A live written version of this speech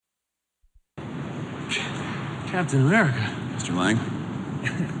Captain America. Mr. Lang?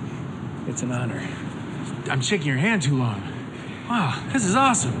 It's an honor. I'm shaking your hand too long. Wow, this is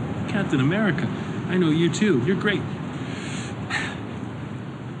awesome. Captain America. I know you too. You're great.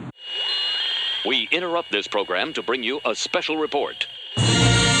 We interrupt this program to bring you a special report.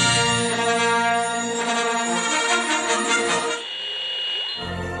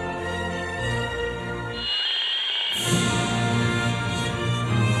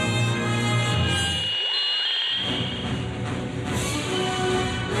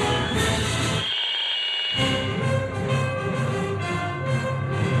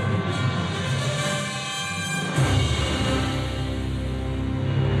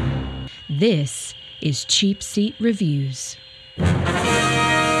 This is Cheap Seat Reviews.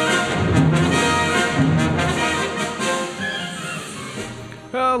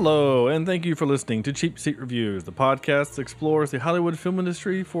 Hello, and thank you for listening to Cheap Seat Reviews, the podcast that explores the Hollywood film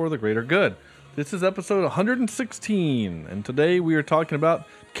industry for the greater good. This is episode 116, and today we are talking about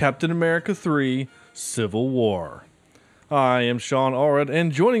Captain America 3: Civil War. I am Sean Allred,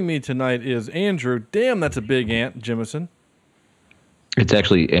 and joining me tonight is Andrew. Damn, that's a big ant, Jemison. It's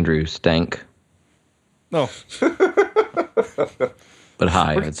actually Andrew Stank. No. But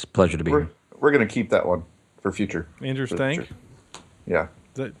hi, it's a pleasure to be here. We're going to keep that one for future. Andrew Stank? Yeah.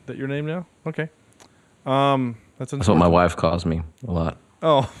 Is that your name now? Okay. That's what my wife calls me a lot.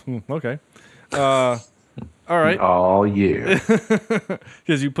 Oh, okay. All right. Oh, yeah.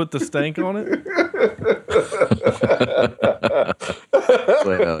 Because you put the stank on it?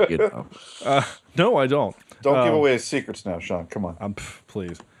 Well, you know. No, I don't. Don't give away his secrets now, Sean. Come on.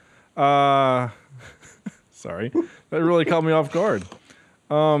 Please. Sorry. That really caught me off guard.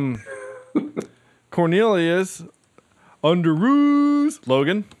 Cornelius Underoos.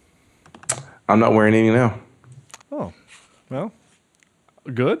 Logan. I'm not wearing any now. Oh, well,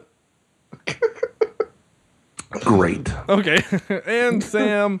 good. Great. Okay. And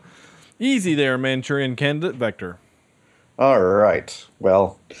Sam, easy there, Manchurian Candidate Vector. All right.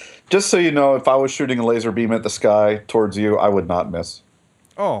 Well, just so you know, if I was shooting a laser beam at the sky towards you, I would not miss.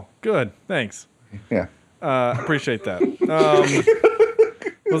 Oh, good. Thanks. Yeah. Appreciate that.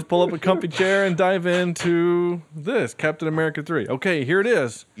 Let's pull up a comfy chair and dive into this, Captain America 3. Okay, here it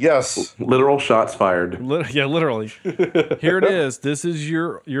is. Yes. Literal shots fired. Yeah, literally. Here it is. This is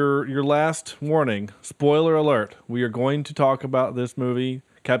your last warning. Spoiler alert. We are going to talk about this movie,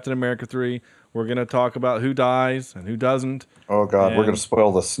 Captain America 3. We're going to talk about who dies and who doesn't. Oh, God. We're going to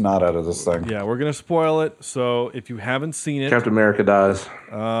spoil the snot out of this thing. Yeah, we're going to spoil it. So if you haven't seen it. Captain America dies.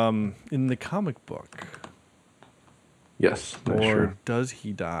 In the comic book. Yes. Or sure. does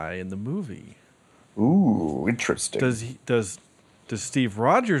he die in the movie? Ooh, interesting. Does Steve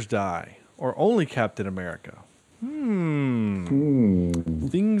Rogers die? Or only Captain America?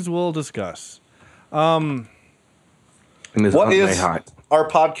 Things we'll discuss. In this what is hot. our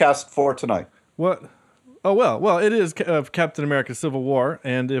podcast for tonight? What? Oh, well, it is Captain America Civil War.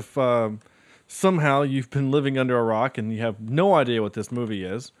 And if somehow you've been living under a rock and you have no idea what this movie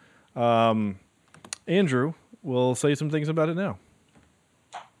is, Andrew will say some things about it now.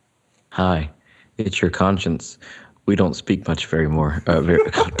 Hi, it's your conscience. We don't speak much very more. Oh,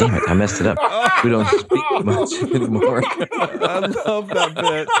 damn it, I messed it up. We don't speak much anymore. I love that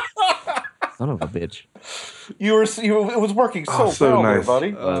bit. Son of a bitch. It was working so well, nice,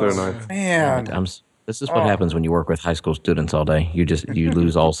 buddy. So nice. Man. This is what happens when you work with high school students all day. You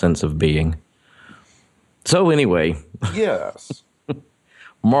lose all sense of being. So anyway. Yes.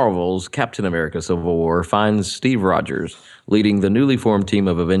 Marvel's Captain America Civil War finds Steve Rogers leading the newly formed team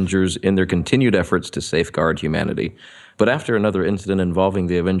of Avengers in their continued efforts to safeguard humanity. But after another incident involving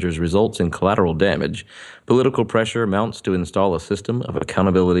the Avengers results in collateral damage, political pressure mounts to install a system of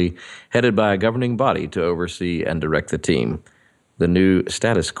accountability headed by a governing body to oversee and direct the team. The new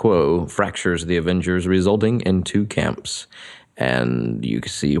status quo fractures the Avengers, resulting in two camps. And you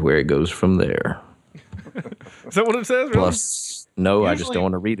can see where it goes from there. Is that what it says? Really? Plus... No, I just don't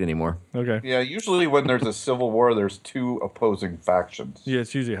want to read anymore. Okay. Yeah, usually when there's a civil war, there's two opposing factions. Yeah,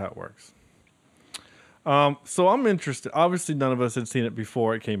 it's usually how it works. So I'm interested. Obviously, none of us had seen it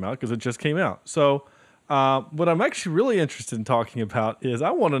before it came out because it just came out. So what I'm actually really interested in talking about is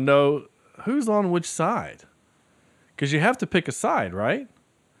I want to know who's on which side. Because you have to pick a side, right?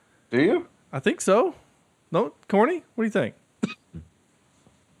 Do you? I think so. No, Corny? What do you think?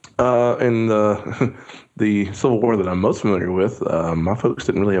 In the Civil War that I'm most familiar with, my folks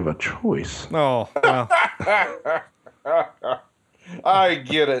didn't really have a choice. Oh, well. I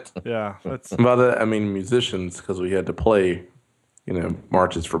get it. Yeah. That's... By that, I mean musicians, because we had to play,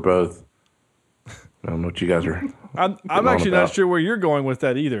 marches for both. I don't know what you guys are. I'm on actually not about. sure where you're going with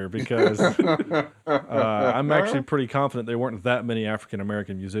that either, because I'm actually pretty confident there weren't that many African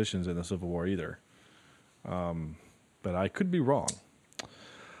American musicians in the Civil War either. But I could be wrong.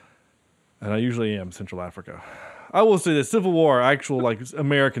 And I usually am Central Africa. I will say the Civil War, actual like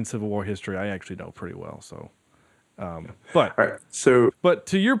American Civil War history, I actually know pretty well. So, but All right. So but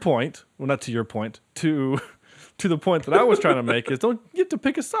to your point, well, not to your point, to the point that I was trying to make is don't you have to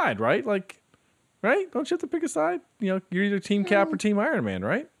pick a side, right? Like, right? Don't you have to pick a side? You know, you're either Team Cap or Team Iron Man,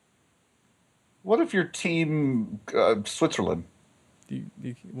 right? What if you're Team Switzerland?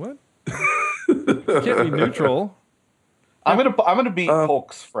 What? You can't be neutral. I'm gonna be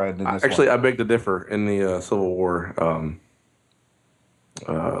Hulk's friend in this. actually, one. I beg to differ. In the Civil War,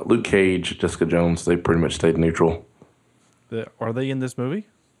 Luke Cage, Jessica Jones, they pretty much stayed neutral. Are they in this movie?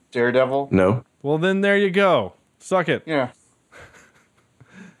 Daredevil. No. Well, then there you go. Suck it. Yeah.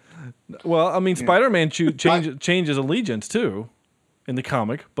 Well, I mean, Spider-Man changes allegiance too in the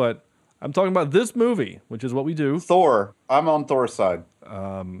comic, but I'm talking about this movie, which is what we do. Thor. I'm on Thor's side.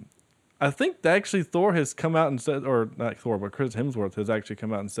 I think that actually Thor has come out and said, or not Thor, but Chris Hemsworth has actually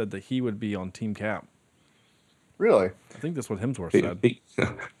come out and said that he would be on Team Cap. Really? I think that's what Hemsworth said.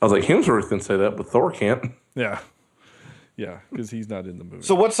 I was like, Hemsworth can say that, but Thor can't. Yeah. Yeah, because he's not in the movie.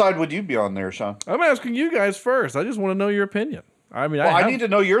 So what side would you be on there, Sean? I'm asking you guys first. I just want to know your opinion. I mean, Well, I need to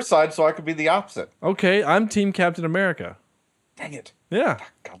know your side so I could be the opposite. Okay, I'm Team Captain America. Dang it. Yeah.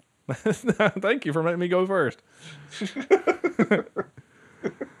 God. Thank you for letting me go first.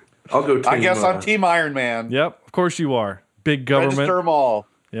 I'll go. I guess I'm Team Iron Man. Yep, of course you are. Big government. Register them all.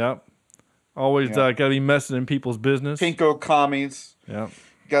 Yep. Always got to be messing in people's business. Pinko commies. Yep,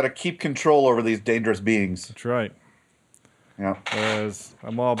 Got to keep control over these dangerous beings. that's right. Yeah. Whereas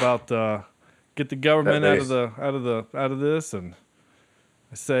I'm all about get the government That out of this, and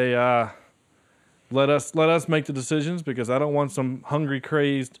I say let us make the decisions, because I don't want some hungry,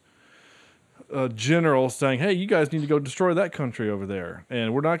 crazed general saying, "Hey, you guys need to go destroy that country over there,"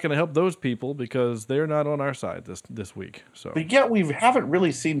 and we're not going to help those people because they're not on our side this week. So But yet we haven't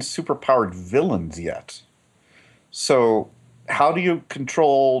really seen superpowered villains yet. So how do you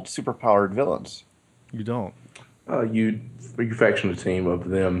control superpowered villains? you don't. You faction a team of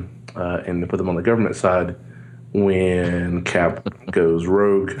them and put them on the government side when Cap goes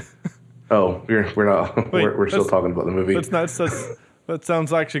rogue. Oh, we're not. Wait, we're still talking about the movie. That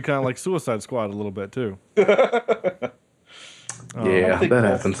sounds actually kind of like Suicide Squad a little bit too. Yeah, I think that both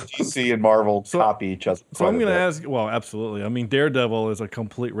happens. DC and Marvel copy each other. So I'm going to ask. Well, absolutely. I mean, Daredevil is a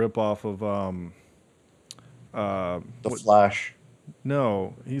complete ripoff of. The Flash.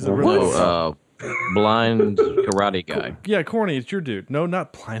 No, he's a No, blind karate guy. Yeah, Corny, it's your dude. No,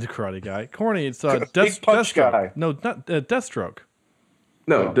 not Blind Karate Guy. Corny, it's Big Punch Deathstroke. guy. No, not Deathstroke.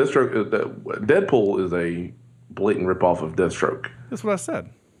 No, Deathstroke. Deadpool is a blatant ripoff of Deathstroke. That's what I said.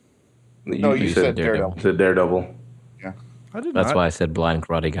 No, you said Daredevil. Daredevil. said Daredevil. Yeah. I did That's not. why I said blind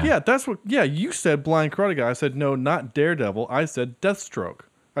karate guy. Yeah, that's what. Yeah, you said Blind Karate Guy. I said no, not Daredevil. I said Deathstroke.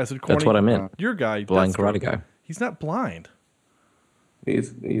 I said Corny. That's what I meant. Your guy, Blind Deathstroke. karate guy. He's not blind. He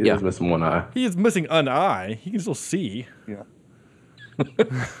is Yeah. missing one eye. He is missing an eye. He can still see, Yeah.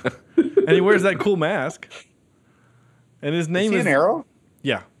 and he wears that cool mask. And his Is name he is an Arrow?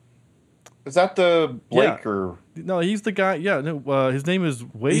 Yeah. Is that the Blake Yeah. or No, he's the guy. Yeah, no, his name is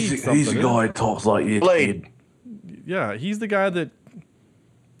Wade. something, He's the isn't guy who talks like you. Blade? Kid. Yeah, he's the guy that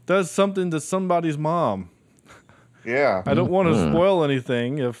does something to somebody's mom. Yeah. I don't want to spoil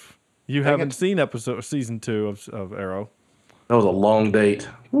anything if you Dang haven't it. seen season 2 of Arrow. That was a long date.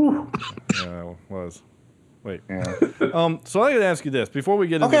 Woo. Yeah, it was. Wait. Yeah. So I got to ask you this before we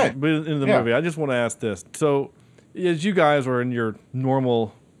get into, Okay. into the Yeah. movie. I just want to ask this. So, as you guys are in your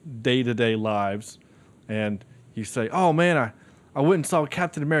normal day-to-day lives, and you say, "Oh man, I went and saw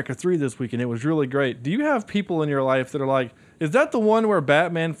Captain America 3 this week, and it was really great." Do you have people in your life that are like, "Is that the one where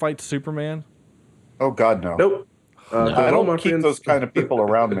Batman fights Superman?" Oh God, no. Nope. I all my don't keep friends- those kind of people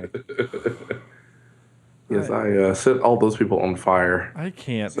around me. Yes, I set all those people on fire. I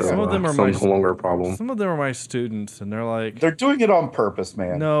can't. So, Some of them are no my longer a problem. some of them are my students, and they're like, They're doing it on purpose,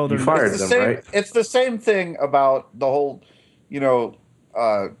 man. "No, they're You fired It's the them, same. right? It's the same thing about the whole,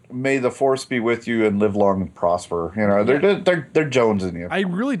 may the force be with you and live long and prosper. They're jonesing you. I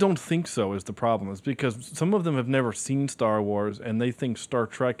really don't think so is the problem. It's because some of them have never seen Star Wars and they think Star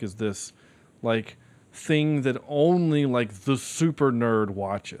Trek is this like thing that only like the super nerd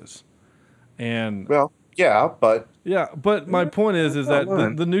watches. And Well, yeah, but yeah, but my point is that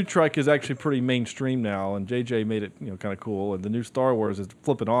fine. the new Trek is actually pretty mainstream now, and JJ made it kind of cool, and the new Star Wars is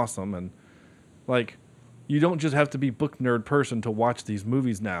flipping awesome, and like you don't just have to be book nerd person to watch these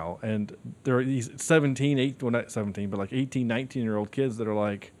movies now. And there are these 17, well, not 17, but like 18, 19-year-old kids that are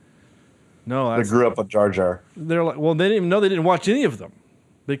like, no, They grew up with Jar Jar. they're like, well, they didn't even know, they didn't watch any of them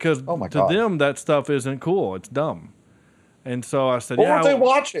because Oh my to God. them that stuff isn't cool. It's dumb. And so I said, What yeah, were they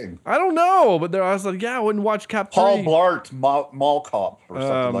watching? I don't know, but I was like, yeah, I wouldn't watch Cap 3. Paul Blart Mall Cop or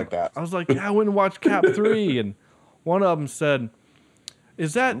something like that. I was like, yeah, I wouldn't watch Cap 3. And one of them said,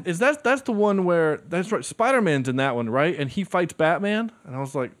 that's the one where, that's right, Spider-Man's in that one, right? And he fights Batman? And I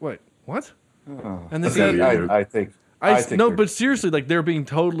was like, wait, what? And they said, I think no, they're- but seriously, like they're being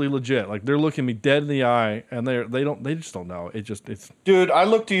totally legit. Like they're looking me dead in the eye, and they just don't know. It's dude, I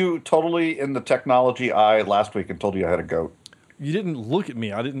looked you totally in the technology eye last week and told you I had a goat. you didn't look at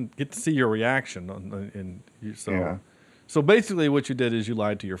me. I didn't get to see your reaction, so Yeah. so basically, what you did is you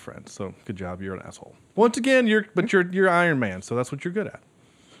lied to your friends. So good job, you're an asshole. Once again, you're Iron Man, so that's what you're good at.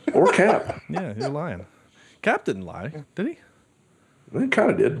 Or Cap. Yeah, you're lying. Cap didn't lie, did he? They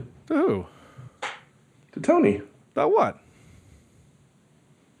kind of did. To who? To Tony. About what?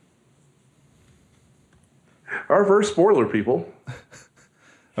 Our first spoiler, people.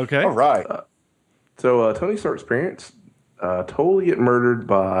 Okay. All right. So Tony Stark's parents totally get murdered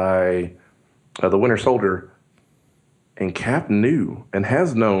by the Winter Soldier, and Cap knew and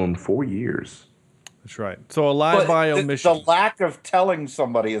has known for years. That's right. So a lie But by the omission. lack of telling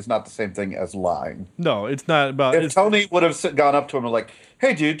somebody is not the same thing as lying. No, it's not about. If It's, Tony would have gone up to him and like,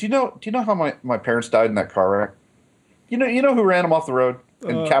 "Hey, dude, do you know how my parents died in that car wreck? You know who ran them off the road?"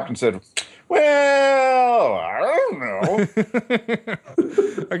 And Captain said, "Well, I don't know."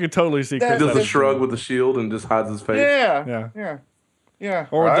 I could totally see. That- Chris Does a Evans. shrug with the shield and just hides his face. Yeah.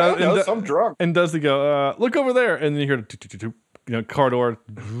 Or I does- don't know, and some drunk. And does he go, look over there? And then you hear car door.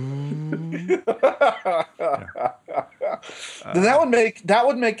 Then that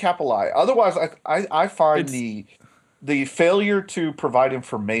would make Cap a lie. Otherwise, I find the failure to provide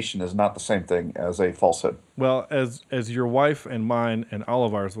information is not the same thing as a falsehood. Well, as your wife and mine and all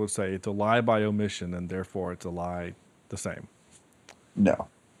of ours would say, it's a lie by omission, and therefore it's a lie the same. No.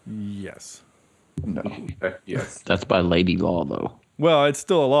 Yes. No. Yes. That's by lady law, though. Well, it's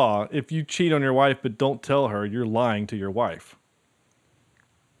still a law. If you cheat on your wife but don't tell her, you're lying to your wife.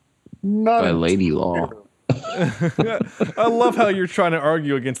 Not By a- lady law. I love how you're trying to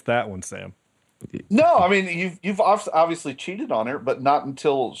argue against that one, Sam. No, I mean you've obviously cheated on her, but not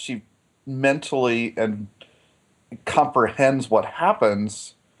until she mentally and comprehends what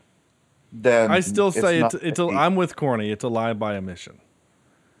happens. Then I still say not- I'm with Corny. It's a lie by omission.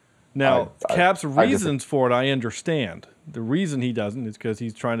 Now, I Cap's disagree. reasons for it, I understand. The reason he doesn't is because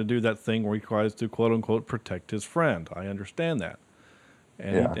he's trying to do that thing where he tries to quote unquote protect his friend. I understand that,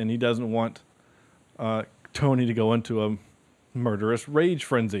 and he doesn't want Tony to go into a murderous rage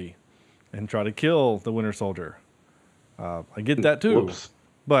frenzy and try to kill the Winter Soldier. I get that too, Whoops.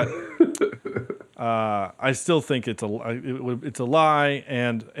 but I still think it's a lie,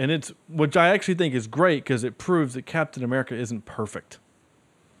 and it's, which I actually think is great because it proves that Captain America isn't perfect.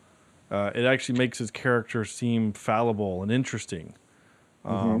 It actually makes his character seem fallible and interesting,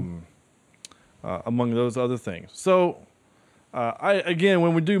 among those other things. So,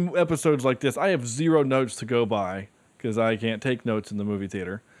 when we do episodes like this, I have zero notes to go by because I can't take notes in the movie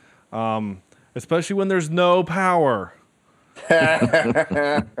theater, especially when there's no power.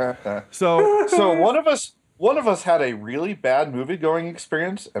 So one of us had a really bad movie going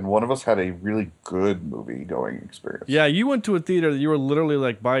experience, and one of us had a really good movie going experience. yeah, you went to a theater that you were literally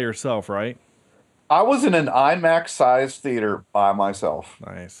like by yourself, right? I was in an IMAX sized theater by myself.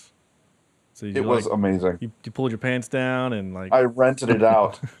 Nice. So It was amazing. you pulled your pants down and like. I rented it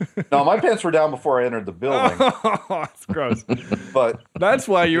out. No, my pants were down before I entered the building, That's gross. but That's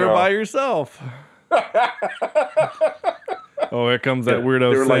why you were Yeah. by yourself. Oh, here comes that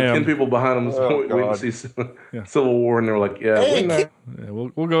weirdo There were like 10 Sam. people behind them Oh, waiting God. to see Civil War, and they were like, yeah, Hey, we're not- Yeah,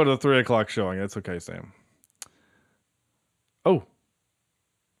 we'll go to the 3:00 showing. That's okay, Sam. Oh.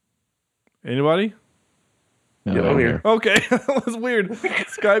 Anybody? yeah, I'm here. Okay. That was weird.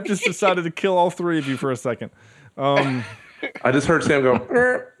 Skype just decided to kill all three of you for a second. I just heard Sam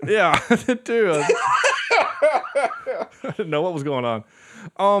go, Yeah, I did too. I didn't know what was going on.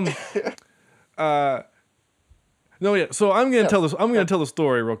 No, yeah. So I'm gonna tell this. I'm gonna tell the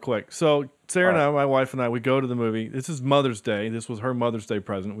story real quick. So Sarah and I, my wife and I, we go to the movie. This is Mother's Day. This was her Mother's Day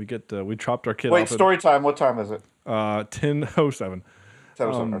present. We dropped our kid wait, off story time. What time is it? at 10:07.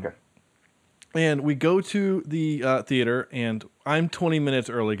 7:07. Okay. And we go to the theater, and I'm 20 minutes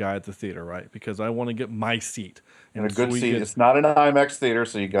early guy at the theater, right? Because I want to get my seat. And a so good we seat. get- It's not an IMAX theater,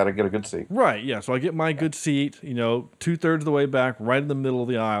 so you got to get a good seat. Right, yeah. So I get my good seat, 2/3 of the way back, right in the middle of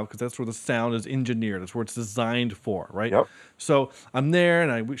the aisle, because that's where the sound is engineered. That's where it's designed for, right? Yep. So I'm there,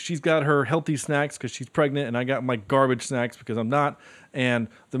 and she's got her healthy snacks because she's pregnant, and I got my garbage snacks because I'm not. And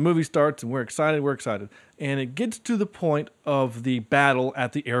the movie starts, and we're excited. And it gets to the point of the battle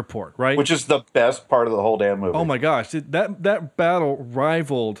at the airport, right? Which is the best part of the whole damn movie. Oh my gosh, that battle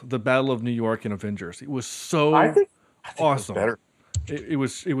rivaled the Battle of New York in Avengers. It was so I think awesome. It was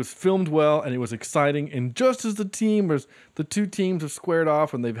better. It was filmed well, and it was exciting. And just as the two teams have squared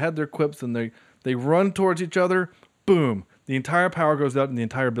off and they've had their quips and they run towards each other, boom, the entire power goes out in the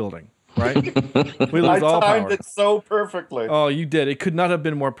entire building. Right? We lose all I timed power. it so perfectly. Oh, you did. It could not have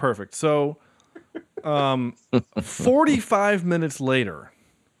been more perfect. So, 45 minutes later,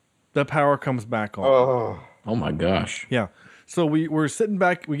 the power comes back on. Oh my gosh. Yeah. So we're sitting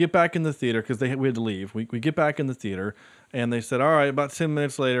back. We get back in the theater because we had to leave. We get back in the theater, and they said, all right, about 10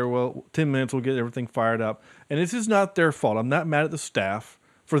 minutes later, 10 minutes, we'll get everything fired up. And this is not their fault. I'm not mad at the staff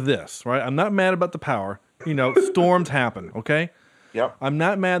for this, right? I'm not mad about the power. Storms happen, okay? Yep. I'm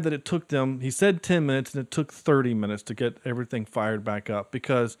not mad that it took them, he said 10 minutes, and it took 30 minutes to get everything fired back up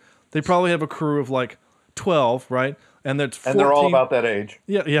because they probably have a crew of like 12, right? And that's 14, And they're all about that age.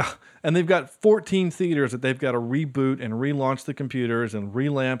 Yeah. And they've got 14 theaters that they've got to reboot and relaunch the computers and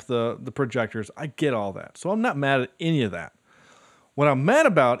relamp the projectors. I get all that. So I'm not mad at any of that. What I'm mad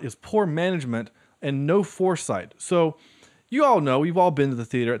about is poor management and no foresight. So you all know, we've all been to the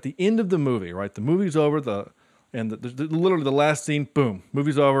theater at the end of the movie, right? The movie's over, literally the last scene, boom,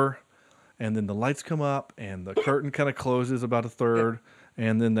 movie's over, and then the lights come up, and the curtain kind of closes about a third,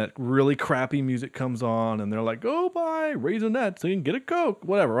 and then that really crappy music comes on, and they're like, "Go buy Raisinets, so you can get a Coke,"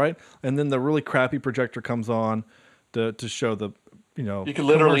 whatever, right? And then the really crappy projector comes on to show the, You can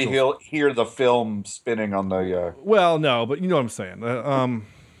literally commercials. hear the film spinning on the. Well, no, but you know what I'm saying.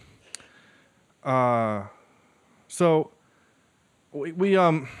 So we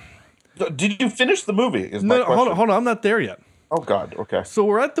Did you finish the movie? Is my no, question. hold on, I'm not there yet. Oh God. Okay. So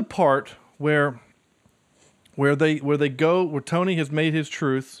we're at the part where they go, where Tony has made his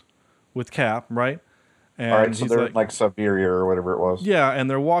truce with Cap, right? And All right. So he's they're in like Siberia or whatever it was. yeah, and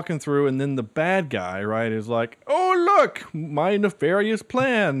they're walking through, and then the bad guy, right, is like, "Oh look, my nefarious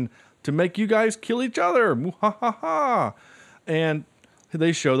plan to make you guys kill each other, muhahaha," and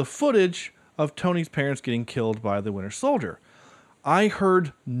they show the footage of Tony's parents getting killed by the Winter Soldier. I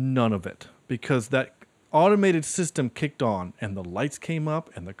heard none of it because that automated system kicked on and the lights came up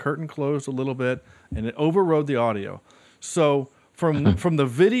and the curtain closed a little bit and it overrode the audio. So from the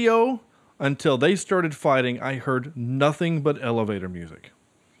video until they started fighting, I heard nothing but elevator music.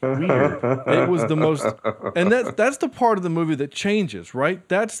 Weird. It was the most, and that's the part of the movie that changes, right?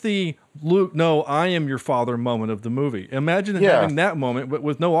 That's the Luke, no, I am your father moment of the movie. Imagine having that moment but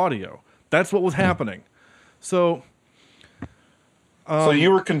with no audio. That's what was happening. So so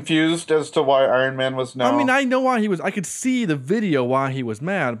you were confused as to why Iron Man was now. I mean, I know why he was. I could see the video why he was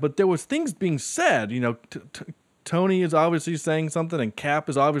mad, but there was things being said. Tony is obviously saying something, and Cap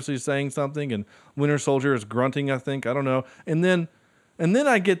is obviously saying something, and Winter Soldier is grunting. I think, I don't know. And then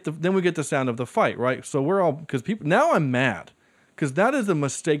we get the sound of the fight, right? So we're all, because people now I'm mad because that is a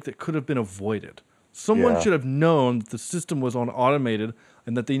mistake that could have been avoided. Someone should have known that the system was on automated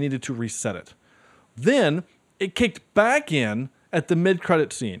and that they needed to reset it. Then it kicked back in at the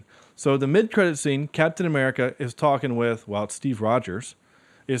mid-credit scene. So the mid-credit scene, Captain America is talking with, it's Steve Rogers,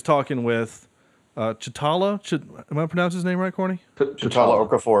 is talking with Chitala. Am I pronouncing his name right, Corny? Chitala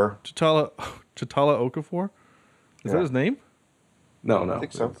Okafor. Chitala Okafor? Is that his name? No. I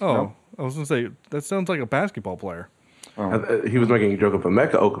think so. Oh, No. I was going to say, that sounds like a basketball player. He was making a joke of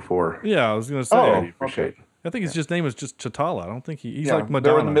Emeka Okafor. Yeah, I was going to say. Oh, Appreciate. I think his name is just Chitala. I don't think he's Yeah, like Madonna.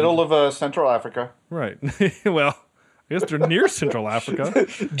 they're in the middle of Central Africa. Right. Well, I guess they're near Central Africa.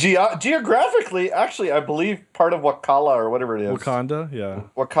 Geographically, actually, I believe part of Wakala or whatever it is. Wakanda, yeah.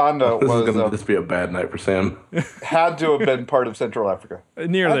 Wakanda This is was going to just be a bad night for Sam. had to have been part of Central Africa.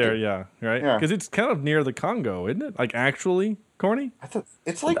 Near I there, do. yeah. Right? Yeah. Because it's kind of near the Congo, isn't it? Like, actually, Corny?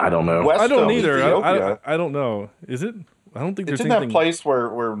 It's like I don't know. West I don't of either. Ethiopia. I don't know. Is it? I don't think It's there's in anything. that place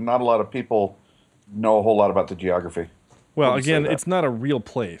where not a lot of people know a whole lot about the geography. Well, Wouldn't say again, that. it's not a real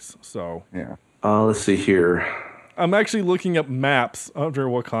place, so. Yeah. Let's see here. I'm actually looking up maps under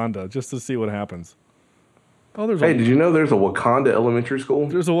Wakanda just to see what happens. Oh, Hey, did you know there's a Wakanda elementary school?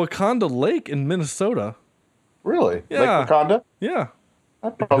 there's a Wakanda Lake in Minnesota. Really? Yeah. Lake Wakanda? Yeah.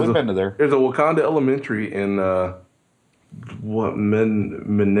 I've probably been to there. There's a Wakanda elementary in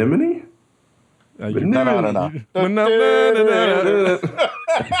Menominee?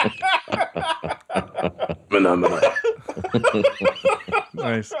 No.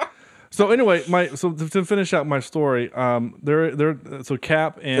 Nice. So anyway, so to finish out my story, so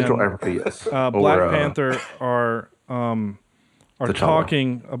Cap and Central Africa, yes. Black Panther are T'Challa.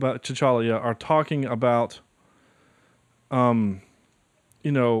 talking about T'Challa, are talking about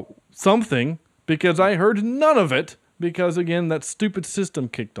something, because I heard none of it, because again that stupid system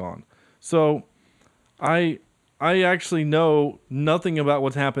kicked on. So I actually know nothing about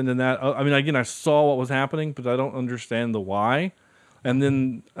what's happened in that. I mean, again, I saw what was happening, but I don't understand the why. And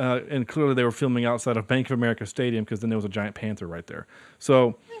then, and clearly they were filming outside of Bank of America Stadium, because then there was a giant panther right there.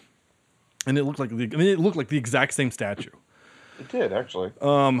 So, and it looked like the exact same statue. It did, actually.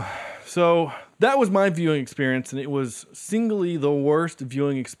 So that was my viewing experience, and it was singly the worst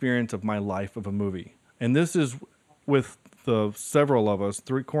viewing experience of my life of a movie. And this is with the several of us.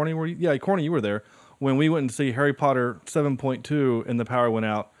 Corny, you were there when we went and see Harry Potter 7.2, and the power went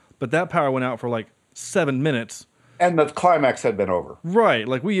out. But that power went out for like 7 minutes. And the climax had been over. Right,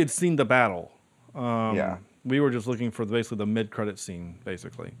 like we had seen the battle. Yeah. We were just looking for basically the mid-credit scene,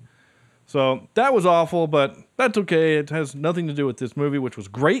 basically. So that was awful, but that's okay. It has nothing to do with this movie, which was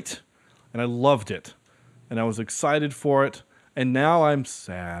great, and I loved it. And I was excited for it, and now I'm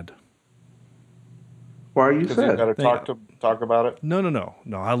sad. Why are you Because you sad? got to talk about it. No.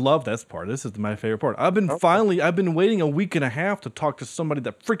 I love this part. This is my favorite part. I've been waiting a week and a half to talk to somebody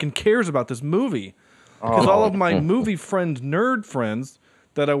that freaking cares about this movie. Because all of my movie friends, nerd friends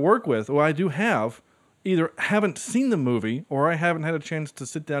that I work with, or I do have, either haven't seen the movie, or I haven't had a chance to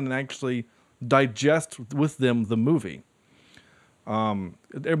sit down and actually digest with them the movie.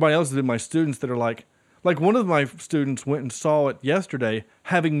 Everybody else has been my students that are like one of my students went and saw it yesterday,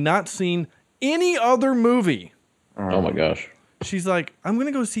 having not seen any other movie. Oh my gosh. She's like, I'm going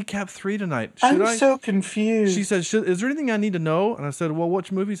to go see Cap 3 tonight. I'm so confused. She said, is there anything I need to know? And I said, well,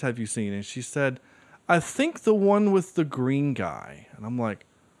 which movies have you seen? And she said, I think the one with the green guy. And I'm like,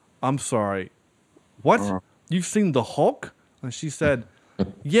 I'm sorry. What? You've seen the Hulk? And she said,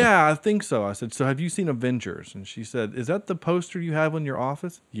 yeah, I think so. I said, so have you seen Avengers? And she said, is that the poster you have in your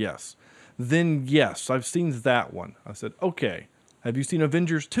office? Yes. Then yes, I've seen that one. I said, okay. Have you seen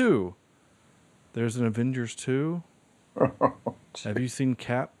Avengers 2? There's an Avengers 2? Have you seen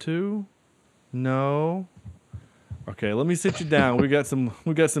Cap 2? No. Okay, let me sit you down. We got some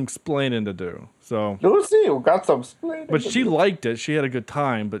explaining to do. So Lucy, we got some explaining. but she liked it. She had a good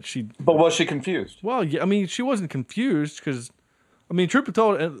time, but was she confused? Well, yeah, I mean, she wasn't confused because, I mean, truth be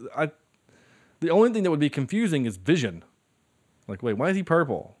told, the only thing that would be confusing is Vision. Like, wait, why is he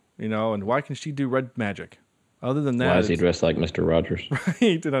purple? And why can she do red magic? Other than that, Why is he dressed like Mr. Rogers?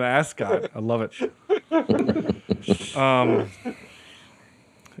 Right, an ascot. I love it.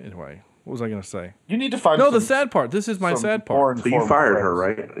 Anyway, what was I going to say? You need to find No, the sad part. This is my sad part. So you fired her,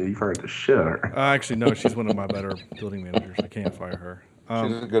 right? You fired the shit out of her. Actually, no, she's one of my better building managers. I can't fire her.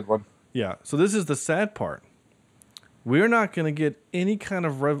 She's a good one. Yeah, so this is the sad part. We're not going to get any kind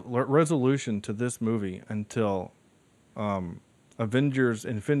of resolution to this movie until Avengers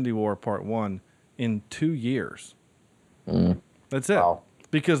Infinity War Part 1 in 2 years. That's it. Wow.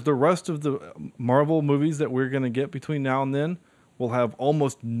 Because the rest of the Marvel movies that we're going to get between now and then will have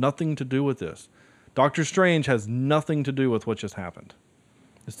almost nothing to do with this. Doctor Strange has nothing to do with what just happened.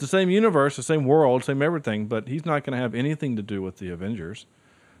 It's the same universe, the same world, same everything, but he's not going to have anything to do with the Avengers.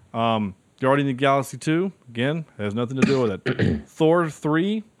 Guardian of the Galaxy 2, again, has nothing to do with it. Thor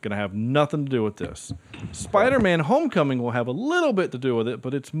 3, going to have nothing to do with this. Spider-Man Homecoming will have a little bit to do with it,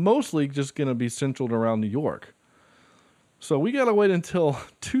 but it's mostly just going to be centered around New York. So we got to wait until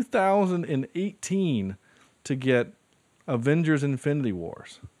 2018 to get Avengers Infinity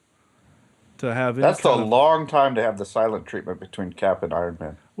Wars. To have That's a long time to have the silent treatment between Cap and Iron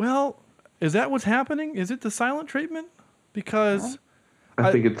Man. Well, is that what's happening? Is it the silent treatment? Because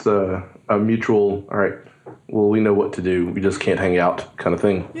I think it's a mutual, all right, well, we know what to do. We just can't hang out kind of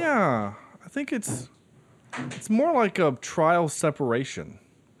thing. Yeah, I think it's more like a trial separation,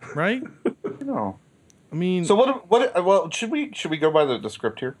 right? No. I mean, So what? Well, should we go by the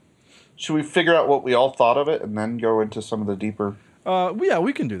script here? Should we figure out what we all thought of it and then go into some of the deeper? yeah,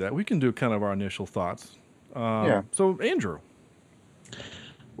 we can do that. We can do kind of our initial thoughts. Yeah. So, Andrew.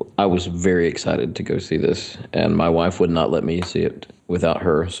 I was very excited to go see this, and my wife would not let me see it without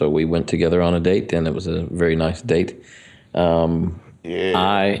her. So we went together on a date, and it was a very nice date. Yeah. And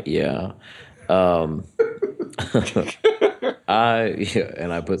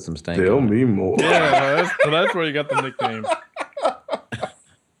I put some stank. Tell on it. me more. Yeah, that's where you got the nickname.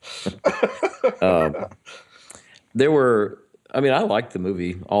 There were I mean, I liked the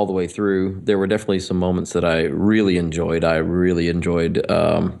movie all the way through. There were definitely some moments that I really enjoyed. I really enjoyed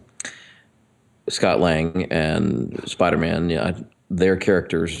Scott Lang and Spider-Man. Yeah, their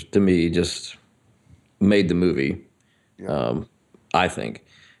characters to me just made the movie. I think,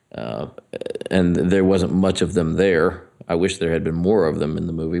 and there wasn't much of them there. I wish there had been more of them in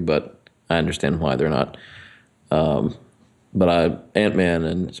the movie, but I understand why they're not. But Ant-Man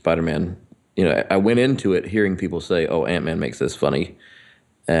and Spider-Man, I went into it hearing people say, "Oh, Ant-Man makes this funny,"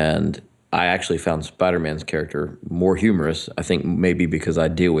 and I actually found Spider-Man's character more humorous. I think maybe because I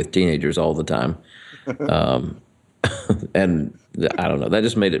deal with teenagers all the time, and I don't know. That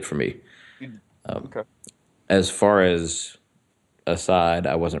just made it for me. Okay. As far as a side,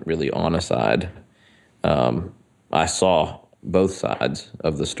 I wasn't really on a side. I saw both sides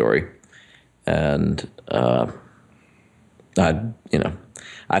of the story, and I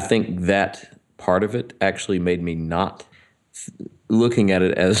think that part of it actually made me not looking at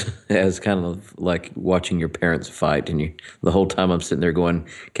it as kind of like watching your parents fight, and the whole time I'm sitting there going,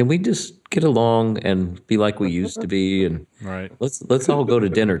 "Can we just get along and be like we used to be?" And Right. let's all go to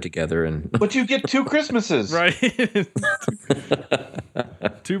dinner together. And But you get 2 Christmases. Right.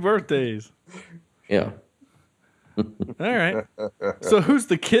 2 birthdays. yeah. All right. So who's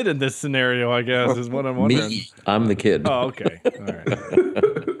the kid in this scenario, I guess, is what I'm wondering. Me, I'm the kid. Oh, okay.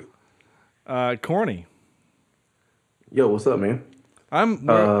 All right. Corny. Yo, what's up, man?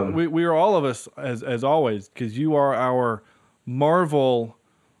 We are all of us, as always, because you are our Marvel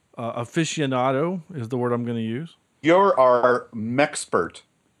aficionado, is the word I'm going to use. You're our mexpert.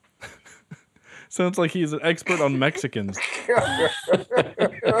 Sounds like he's an expert on Mexicans.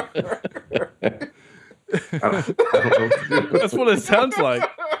 I don't know what to do. That's what it sounds like.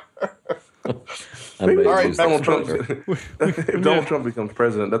 I bet All right, you- Donald Trump, if Donald Trump becomes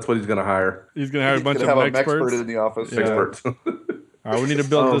president, that's what he's going to hire. He's going to hire a He's bunch gonna of have a experts. mexpert in the office. Yeah. Experts. All right, we need to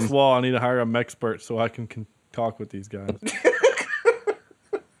build this wall. I need to hire a mexpert so I can talk with these guys.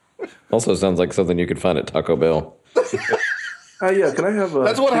 Also sounds like something you could find at Taco Bell. Yeah, can I have a...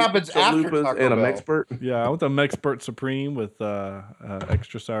 That's what happens after chalupas Taco and a Bell. expert? Yeah, I want the mexpert supreme with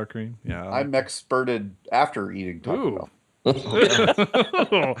extra sour cream. Yeah. I mexperted after eating Taco Ooh.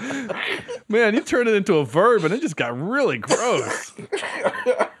 Bell. Man, you turned it into a verb and it just got really gross.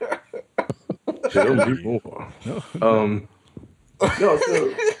 Tell me more. No,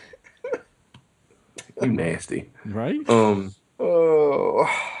 so... You nasty. Right? Oh.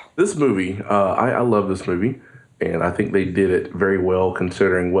 This movie, I love this movie, and I think they did it very well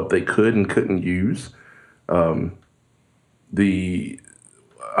considering what they could and couldn't use. I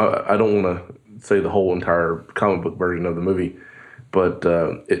don't want to say the whole entire comic book version of the movie, but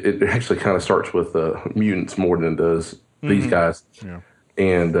it actually kind of starts with mutants more than it does these guys. Yeah.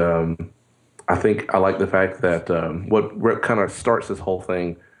 And I think I like the fact that what kind of starts this whole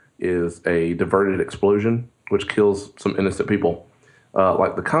thing is a diverted explosion, which kills some innocent people.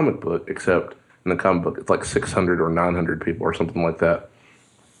 Like the comic book, except in the comic book, it's like 600 or 900 people or something like that.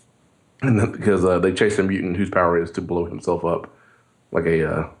 And then, because they chase a mutant whose power is to blow himself up like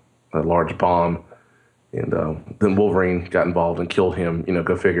a large bomb. And then Wolverine got involved and killed him,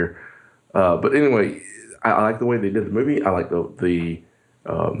 go figure. But anyway, I like the way they did the movie. I like the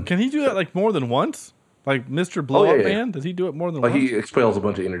Can he do that like more than once? Like Mr. Blow Up yeah. Man? Does he do it more than like once? he expels a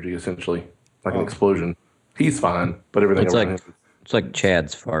bunch of energy, essentially, like an explosion. He's fine, but everything It's around like him it's like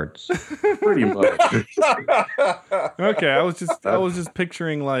Chad's farts. is pretty much. Okay, I was just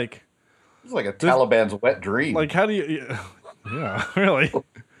picturing like It's like a Taliban's wet dream. how do you yeah, really.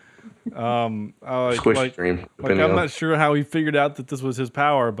 Squish dream. Like depending I'm on- not sure how he figured out that this was his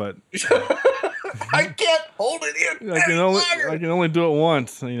power, but I can't hold it in. I can only do it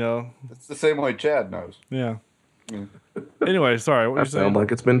once, It's the same way Chad knows. Yeah. Anyway, sorry, what were I you saying? sound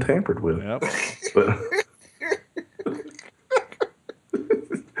like it's been tampered with. Yep. But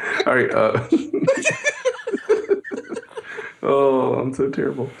all right. Oh, I'm so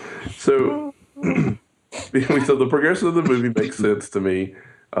terrible. So, so the progression of the movie makes sense to me.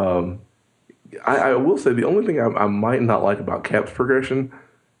 I will say the only thing I might not like about Cap's progression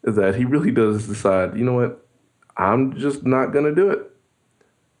is that he really does decide, you know what, I'm just not going to do it.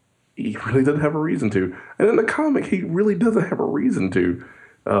 He really doesn't have a reason to. And in the comic, he really doesn't have a reason to.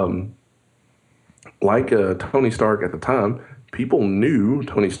 Like Tony Stark at the time, people knew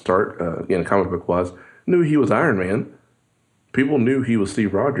Tony Stark, comic book wise, knew he was Iron Man. People knew he was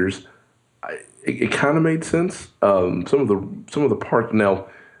Steve Rogers. It kind of made sense. Some of the parts. Now,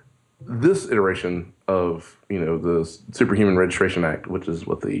 this iteration of the Superhuman Registration Act, which is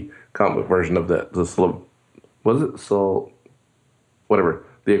what the comic book version of that whatever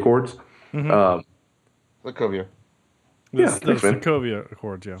the Accords. Sokovia. The thanks, man. Sokovia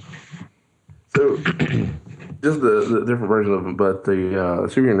Accords, yeah. So, just the different version of them, but the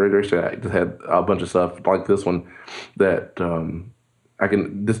Syrian Radiation Act just had a bunch of stuff like this one that I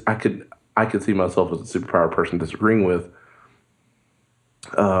could see myself as a superpower person disagreeing with.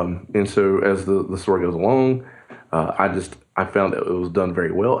 And so as the story goes along, I found that it was done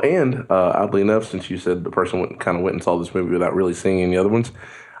very well. And oddly enough, since you said the person went and saw this movie without really seeing any other ones,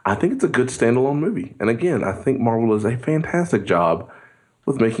 I think it's a good standalone movie. And again, I think Marvel does a fantastic job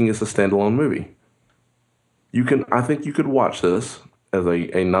with making this a standalone movie. I think you could watch this as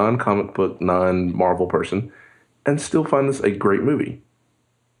a non-comic book, non-Marvel person and still find this a great movie.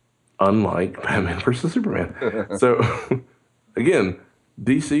 Unlike Batman versus Superman. So, again,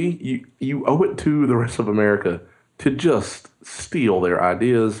 DC, you owe it to the rest of America to just steal their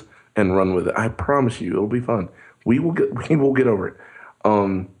ideas and run with it. I promise you, it'll be fun. We will get over it.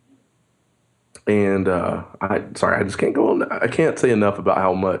 I just can't go on. I can't say enough about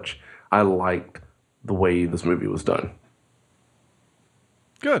how much I liked the way this movie was done.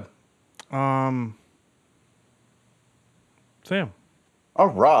 Good. Sam. All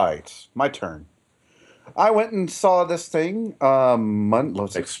right, my turn. I went and saw this thing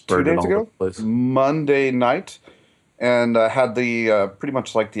 2 days ago, Monday night, and had the pretty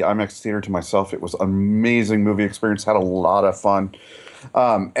much like the IMAX theater to myself. It was an amazing movie experience. Had a lot of fun,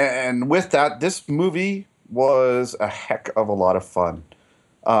 and with that, this movie was a heck of a lot of fun.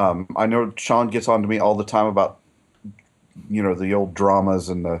 I know Sean gets on to me all the time about the old dramas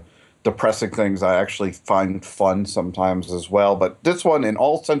and the depressing things. I actually find fun sometimes as well, but this one, in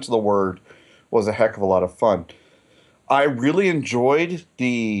all sense of the word, was a heck of a lot of fun. I really enjoyed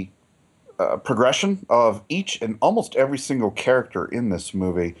the progression of each and almost every single character in this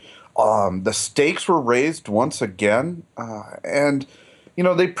movie. The stakes were raised once again, and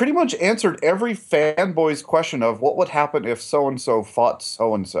they pretty much answered every fanboy's question of what would happen if so-and-so fought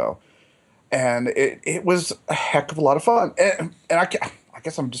so-and-so. And it was a heck of a lot of fun. And I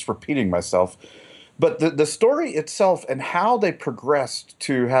guess I'm just repeating myself, but the story itself and how they progressed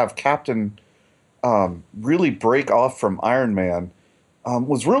to have Captain really break off from Iron Man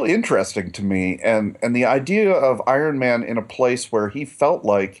was really interesting to me. And the idea of Iron Man in a place where he felt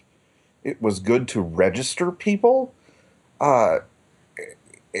like it was good to register people,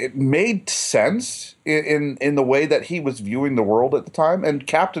 it made sense in the way that he was viewing the world at the time. And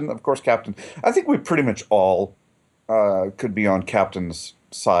Captain, I think we pretty much all could be on Captain's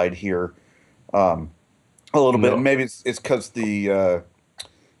side here a little bit. Maybe it's because the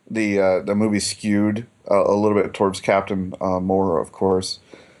movie skewed a little bit towards Captain more, of course.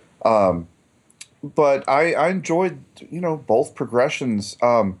 But I enjoyed both progressions.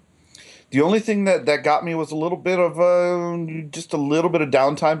 The only thing that got me was a little bit of just a little bit of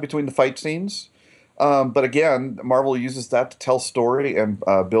downtime between the fight scenes. But again, Marvel uses that to tell story and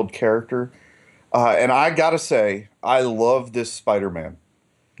build character. And I gotta say, I love this Spider-Man.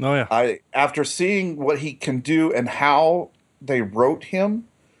 Oh yeah. After seeing what he can do and how they wrote him,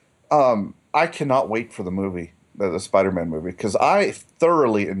 I cannot wait for the movie, the Spider-Man movie, because I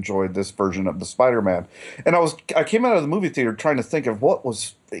thoroughly enjoyed this version of the Spider-Man. And I came out of the movie theater trying to think of what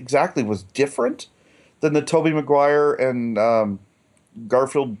was different than the Tobey Maguire and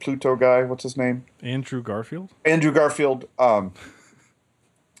Garfield Pluto guy. What's his name? Andrew Garfield. Andrew Garfield.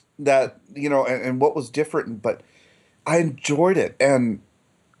 That and what was different, but I enjoyed it, and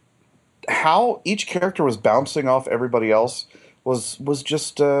how each character was bouncing off everybody else was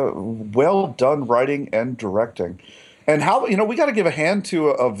just well done writing and directing. And how we got to give a hand to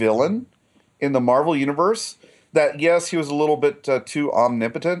a villain in the Marvel universe that, yes, he was a little bit too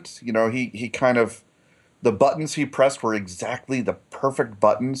omnipotent. He kind of, the buttons he pressed were exactly the perfect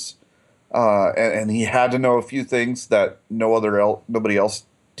buttons, and he had to know a few things that nobody else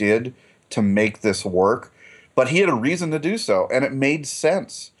did to make this work, but he had a reason to do so, and it made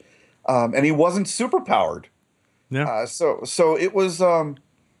sense. And he wasn't superpowered. Yeah. So it was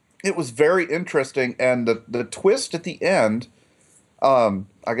very interesting, and the twist at the end. I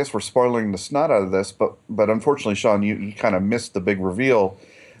guess we're spoiling the snot out of this, but unfortunately, Sean, you kind of missed the big reveal.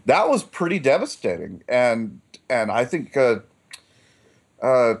 That was pretty devastating, and I think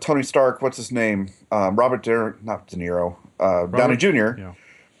Tony Stark, what's his name, not De Niro, Downey Jr. Yeah.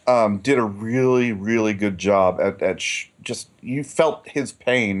 Did a really, really good job at just, you felt his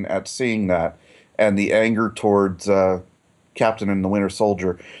pain at seeing that, and the anger towards Captain and the Winter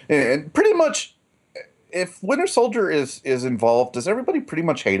Soldier. And pretty much, if Winter Soldier is involved, does everybody pretty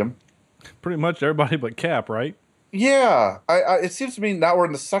much hate him? Pretty much everybody but Cap, right? Yeah. It seems to me now we're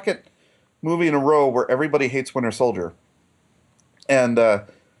in the second movie in a row where everybody hates Winter Soldier. And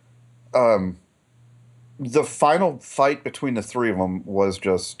the final fight between the three of them was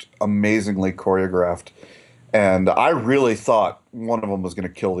just amazingly choreographed. And I really thought one of them was going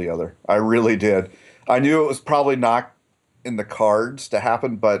to kill the other. I really did. I knew it was probably not in the cards to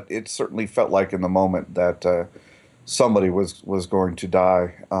happen, but it certainly felt like in the moment that somebody was going to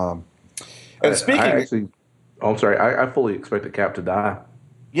die. And speaking... I'm sorry. I fully expected Cap to die.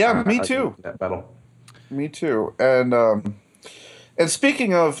 Yeah, me too. That battle. Me too. And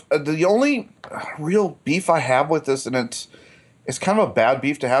speaking of, the only real beef I have with this, and it's kind of a bad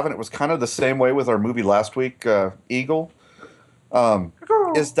beef to have, and it was kind of the same way with our movie last week, Eagle,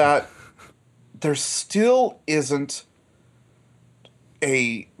 is that there still isn't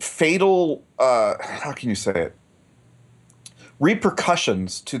a fatal, how can you say it,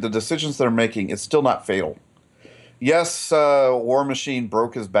 repercussions to the decisions they're making. It's still not fatal. Yes, War Machine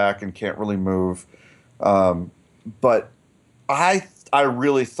broke his back and can't really move, but I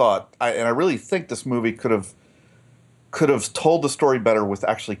really thought, and I really think this movie could have told the story better with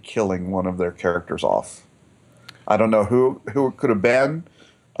actually killing one of their characters off. I don't know who it could have been.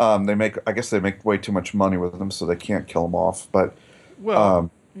 I guess they make way too much money with them, so they can't kill them off. But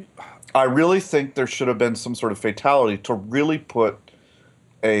I really think there should have been some sort of fatality to really put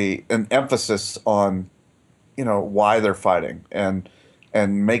an emphasis on, why they're fighting and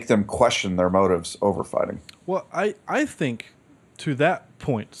make them question their motives over fighting. Well, I think to that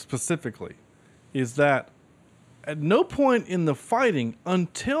point specifically is that at no point in the fighting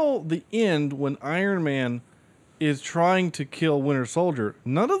until the end when Iron Man is trying to kill Winter Soldier,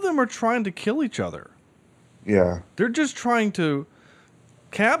 none of them are trying to kill each other. Yeah. They're just trying to...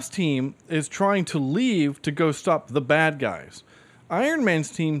 Cap's team is trying to leave to go stop the bad guys. Iron Man's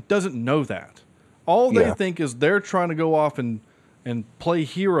team doesn't know that. All they think is they're trying to go off and play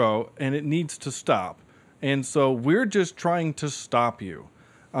hero, and it needs to stop. And so we're just trying to stop you.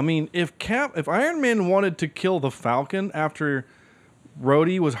 I mean, if Iron Man wanted to kill the Falcon after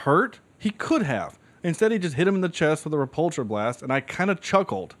Rhodey was hurt, he could have. Instead, he just hit him in the chest with a repulsor blast, and I kind of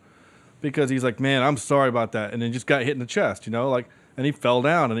chuckled because he's like, "Man, I'm sorry about that," and then just got hit in the chest, and he fell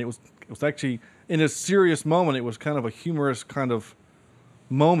down, and it was actually in a serious moment. It was kind of a humorous kind of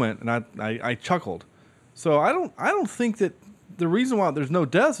moment, and I chuckled. So I don't think that the reason why there's no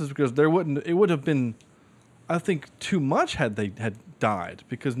deaths is because it would have been, I think, too much had they had died,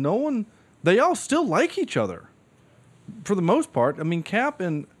 because they all still like each other for the most part. I mean, Cap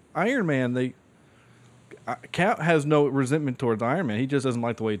and Iron Man, Cap has no resentment towards Iron Man. He just doesn't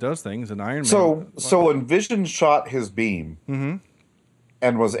like the way he does things, and Iron Man. So when Vision shot his beam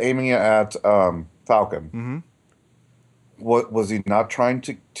and was aiming it at Falcon, was he not trying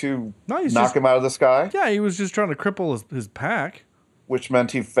to knock him out of the sky? Yeah, he was just trying to cripple his pack. Which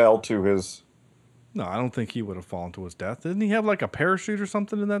meant he fell to his... No, I don't think he would have fallen to his death. Didn't he have like a parachute or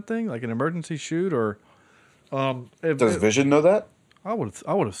something in that thing? Like an emergency chute or... Does Vision know that? I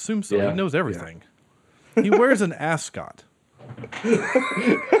would assume so. Yeah. He knows everything. Yeah. He wears an ascot.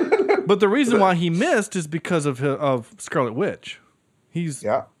 But the reason why he missed is because of Scarlet Witch.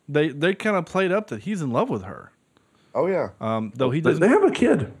 They kind of played up that he's in love with her. Oh yeah. Though he doesn't. They have a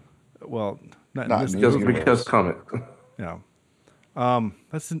kid. Well, not because comic. Yeah.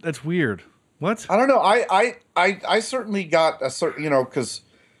 That's weird. What? I don't know. I certainly got a certain, because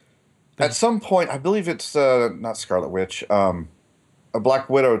at some point, I believe it's not Scarlet Witch. A Black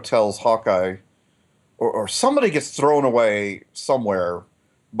Widow tells Hawkeye, or somebody gets thrown away somewhere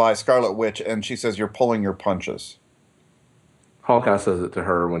by Scarlet Witch, and she says, "You're pulling your punches." Hawkeye says it to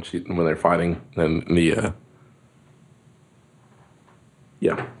her when they're fighting, and the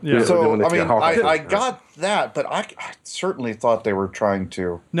yeah. So I got that, but I certainly thought they were trying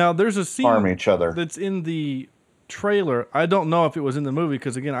to there's a scene harm each other that's in the trailer. I don't know if it was in the movie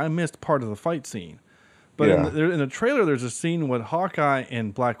because again I missed part of the fight scene. But in the trailer, there's a scene when Hawkeye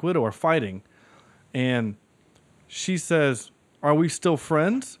and Black Widow are fighting, and she says, "Are we still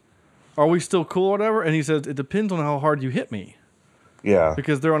friends? Are we still cool or whatever?" And he says, "It depends on how hard you hit me." Yeah.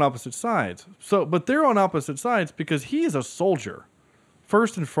 Because they're on opposite sides. But they're on opposite sides because he is a soldier.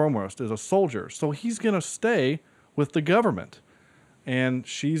 First and foremost, is a soldier. So he's going to stay with the government. And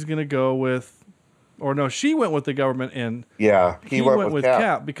she's going to go with... Or no, she went with the government and... Yeah, he went with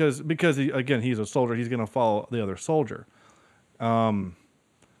Cap because again, he's a soldier. He's going to follow the other soldier. And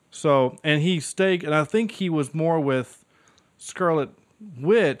he stayed... And I think he was more with Scarlet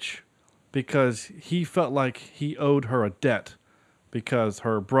Witch because he felt like he owed her a debt because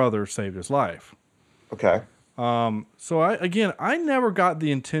her brother saved his life. Okay. So I never got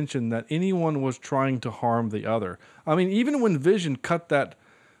the intention that anyone was trying to harm the other. I mean, even when Vision cut that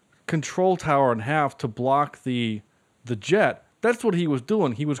control tower in half to block the jet, that's what he was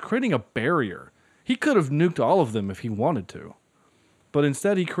doing. He was creating a barrier. He could have nuked all of them if he wanted to, but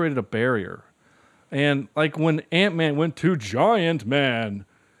instead he created a barrier. And like when Ant-Man went to Giant Man,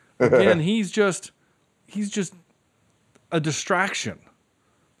 again, he's just a distraction.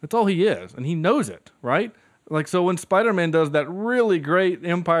 That's all he is, and he knows it, right? Like, so when Spider-Man does that really great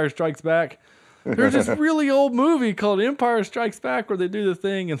Empire Strikes Back, there's this really old movie called Empire Strikes Back where they do the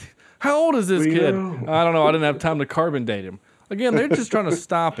thing, and how old is this kid? I don't know. I didn't have time to carbon date him. Again, they're just trying to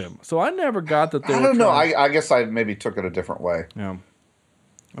stop him. So I never got that they were I don't know. I guess I maybe took it a different way. Yeah.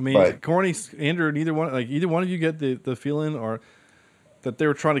 I mean, Corny, Andrew, either one of you get the feeling or that they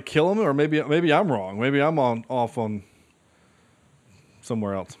were trying to kill him, or maybe I'm wrong. Maybe I'm off on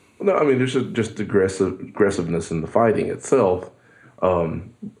somewhere else. No, I mean, there's just aggressiveness in the fighting itself.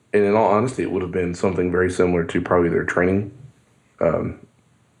 And in all honesty, it would have been something very similar to probably their training. In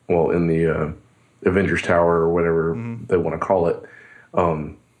the Avengers Tower or whatever they want to call it.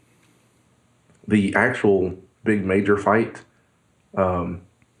 The actual big major fight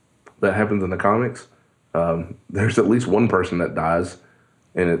that happens in the comics, there's at least one person that dies,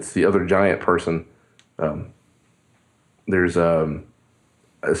 and it's the other giant person. There's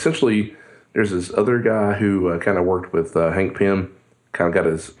essentially this other guy who kind of worked with Hank Pym, kind of got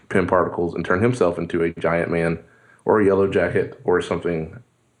his Pym particles and turned himself into a giant man or a yellow jacket or something.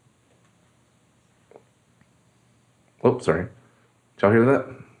 Oh, sorry. Did y'all hear that?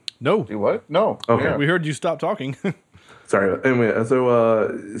 No. You what? No. Okay. Yeah. We heard you stop talking. Sorry. Anyway,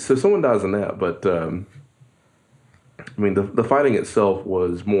 so someone dies in that, but I mean the fighting itself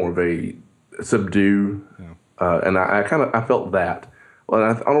was more of a subdue, and I felt that. Well,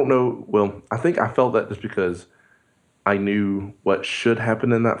 I don't know. Well, I think I felt that just because I knew what should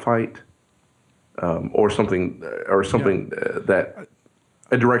happen in that fight, or something that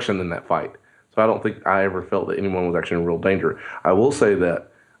a direction in that fight. So I don't think I ever felt that anyone was actually in real danger. I will say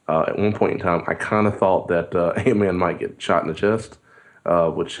that at one point in time, I kind of thought that Ant-Man might get shot in the chest,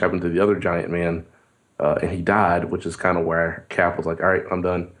 which happened to the other giant man, and he died, which is kind of where Cap was like, all right, I'm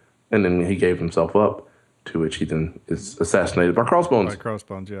done. And then he gave himself up, to which he then is assassinated by Crossbones. By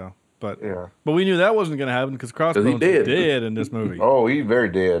Crossbones, yeah. But we knew that wasn't going to happen because Crossbones did in this movie. Oh, he very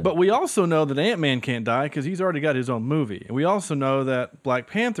did. But we also know that Ant-Man can't die because he's already got his own movie. And we also know that Black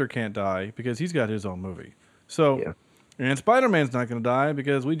Panther can't die because he's got his own movie. So, and Spider-Man's not going to die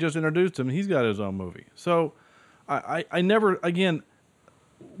because we just introduced him and he's got his own movie. So I never, again,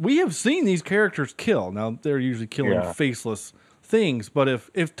 we have seen these characters kill. Now, they're usually killing faceless things. But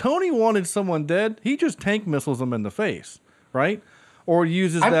if Tony wanted someone dead, he just tank missiles them in the face, right? Or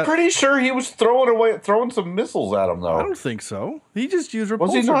uses I'm pretty sure he was throwing some missiles at him, though. I don't think so. He just used repulsor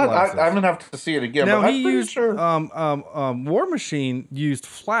Was he not? blasts. I'm going to have to see it again. Now, but he I'm pretty used, sure. War Machine used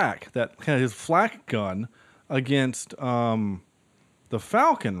flak, that kind of his flak gun, against the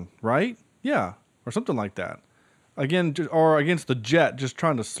Falcon, right? Yeah, or something like that. Again, or against the jet, just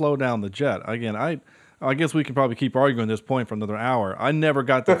trying to slow down the jet. Again, I guess we can probably keep arguing this point for another hour. I never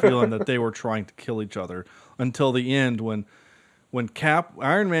got the feeling that they were trying to kill each other until the end when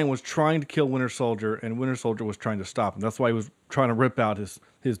Iron Man was trying to kill Winter Soldier and Winter Soldier was trying to stop him. That's why he was trying to rip out his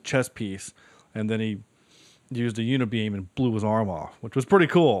chest piece, and then he used a unibeam and blew his arm off, which was pretty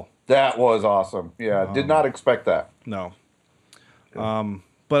cool. That was awesome. Yeah, did not expect that. No.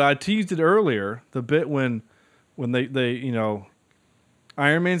 But I teased it earlier, the bit when they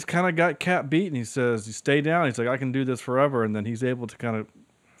Iron Man's kind of got Cap beat, and he says, "You stay down." He's like, "I can do this forever," and then he's able to kind of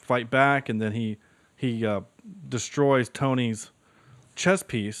fight back, and then he destroys Tony's chest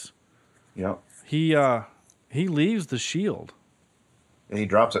piece. Yeah. He leaves the shield. And he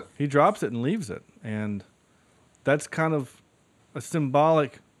drops it. He drops it and leaves it, and that's kind of a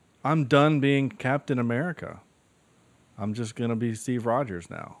symbolic. I'm done being Captain America. I'm just gonna be Steve Rogers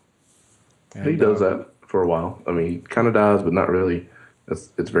now. And, he does that for a while. I mean, he kind of dies, but not really.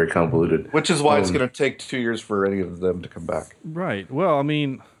 It's very convoluted. Which is why it's going to take 2 years for any of them to come back. Right. Well, I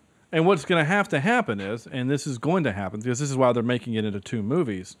mean, and what's going to happen is, and this is going to happen because this is why they're making it into 2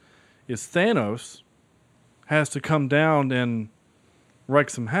 movies, is Thanos has to come down and wreak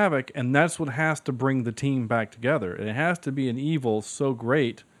some havoc, and that's what has to bring the team back together. And it has to be an evil so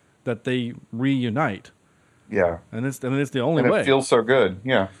great that they reunite. Yeah. And it's the only way. It feels so good.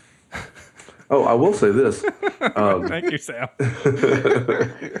 Yeah. Oh, I will say this. Thank you, Sam.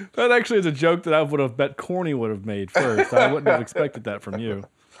 That actually is a joke that I would have bet Corny would have made first. I wouldn't have expected that from you.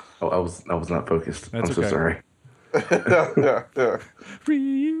 Oh, I was not focused. That's I'm so sorry.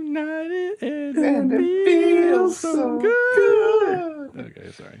 Reunited and it feels so good. Okay,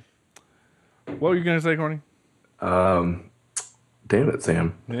 sorry. What were you going to say, Corny? Damn it,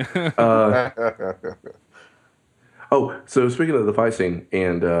 Sam. Oh, so speaking of the fight scene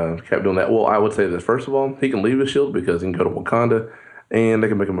and Cap doing that, well, I would say this. First of all, he can leave his shield because he can go to Wakanda, and they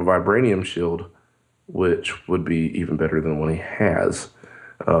can make him a vibranium shield, which would be even better than the one he has.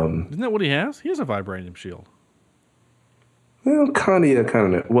 Isn't that what he has? He has a vibranium shield. Well, kind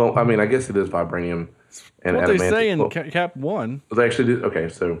of. Well, I mean, I guess it is vibranium and What they adamantium. say in Well, Cap 1. they actually did. Okay,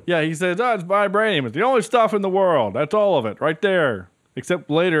 so Yeah, he says, it's vibranium. It's the only stuff in the world. That's all of it, right there. Except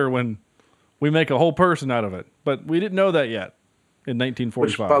later when we make a whole person out of it. But we didn't know that yet in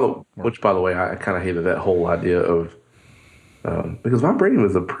 1945. which by the way, I kind of hated that whole idea of because vibranium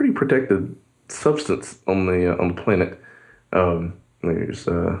is a pretty protected substance on the planet. There's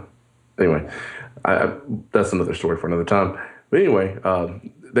anyway, that's another story for another time. But anyway,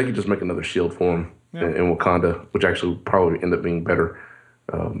 they could just make another shield for him in Wakanda, which actually would probably end up being better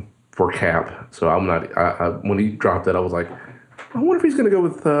for Cap. So I'm not. When he dropped that, I was like, I wonder if he's going to go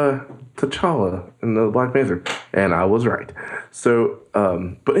with T'Challa and the Black Panther, and I was right. So,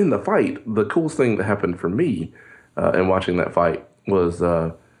 but in the fight, the coolest thing that happened for me in watching that fight was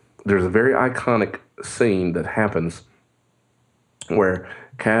there's a very iconic scene that happens where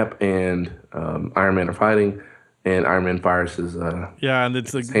Cap and Iron Man are fighting, and Iron Man fires his And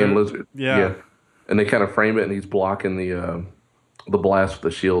it's like hand lizard. Yeah. And they kind of frame it, and he's blocking the blast with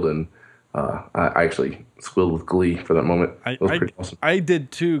the shield, and I actually squealed with glee for that moment. It was pretty awesome. I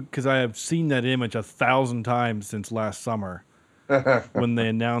did too, because I have seen that image 1,000 times since last summer when they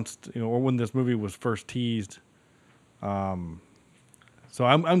announced, or when this movie was first teased. So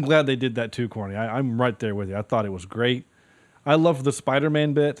I'm glad they did that too, Corny. I'm right there with you. I thought it was great. I loved the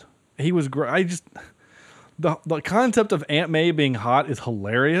Spider-Man bit. He was great. The concept of Aunt May being hot is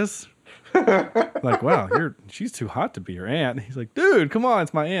hilarious. Like, wow, she's too hot to be your aunt. He's like, dude, come on,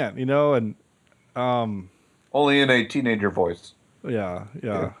 it's my aunt, and Only in a teenager voice. yeah.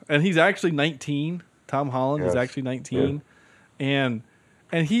 And he's actually 19. Tom Holland is Yes. actually 19, and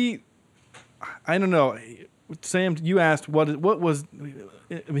he, I don't know. Sam, you asked what was. I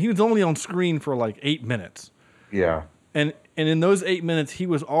mean, he was only on screen for like 8 minutes. Yeah. And in those 8 minutes, he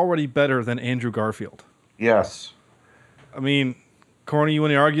was already better than Andrew Garfield. Yes. I mean, Corny, you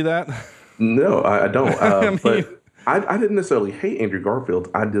want to argue that? No, I don't. mean- But I didn't necessarily hate Andrew Garfield.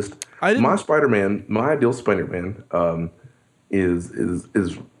 I didn't- My Spider-Man, my ideal Spider-Man,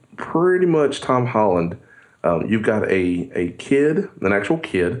 is pretty much Tom Holland. You've got a kid, an actual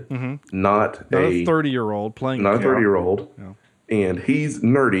kid, not a 30-year-old playing. not a 30-year-old, and he's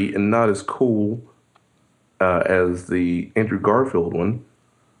nerdy and not as cool as the Andrew Garfield one,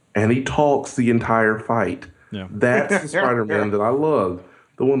 and he talks the entire fight. Yeah. That's the Spider-Man that I love.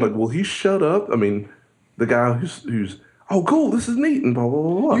 The one like, will he shut up? I mean, the guy who's oh cool, this is neat and blah blah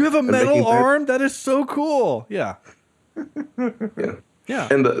blah. Blah. You have a And metal making arm? That is so cool. Yeah. Yeah.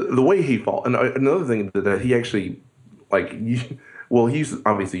 And the way he fought, and another thing that he actually he's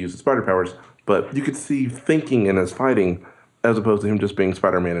obviously used spider powers, but you could see thinking in his fighting as opposed to him just being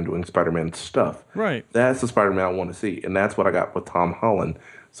Spider-Man and doing Spider-Man stuff. Right. That's the Spider-Man I want to see, and that's what I got with Tom Holland.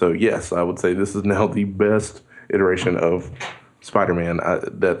 So yes, I would say this is now the best iteration of Spider-Man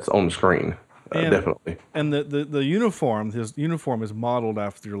that's on the screen. Definitely. And the uniform, his uniform is modeled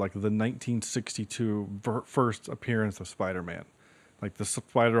after like the 1962 first appearance of Spider-Man. Like the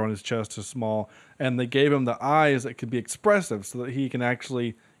spider on his chest is small, and they gave him the eyes that could be expressive so that he can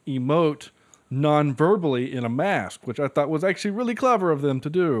actually emote non-verbally in a mask, which I thought was actually really clever of them to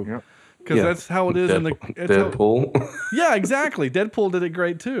do. Because that's how it is in the Deadpool. Yeah, exactly. Deadpool did it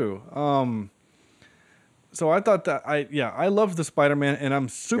great too. So I thought that I love the Spider-Man, and I'm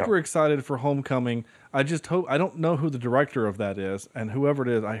super excited for Homecoming. I just hope I don't know who the director of that is, and whoever it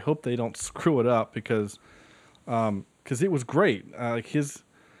is, I hope they don't screw it up because it was great. Like his,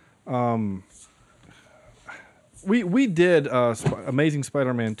 we did Amazing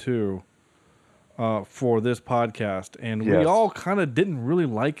Spider-Man 2 for this podcast, and we all kind of didn't really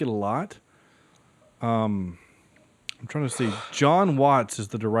like it a lot. I'm trying to see. John Watts is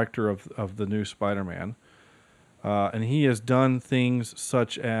the director of the new Spider-Man. And he has done things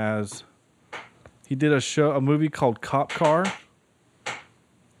such as he did a movie called Cop Car.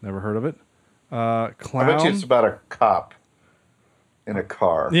 Never heard of it. Clown. I bet you it's about a cop in a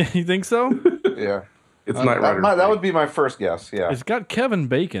car. Yeah, you think so? Yeah. It's Knight Rider. That would be my first guess. Yeah. It's got Kevin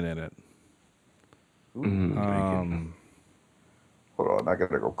Bacon in it. Hold on, I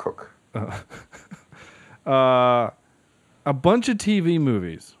gotta go cook. A bunch of TV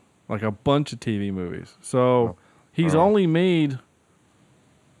movies, like a bunch of TV movies. So he's only made,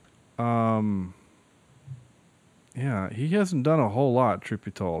 he hasn't done a whole lot, truth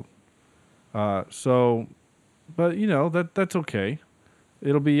be told. But that's okay.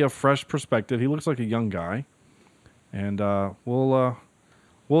 It'll be a fresh perspective. He looks like a young guy. and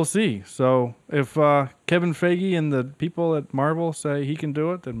we'll see. So if Kevin Feige and the people at Marvel say he can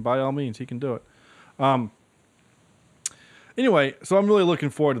do it, then by all means he can do it. Anyway, so I'm really looking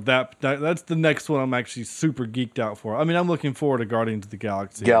forward to that. That's the next one I'm actually super geeked out for. I mean, I'm looking forward to Guardians of the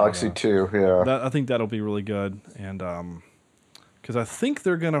Galaxy. Galaxy 2, yeah. I think that'll be really good. And because I think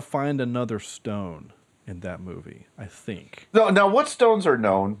they're going to find another stone in that movie, I think. No, now, what stones are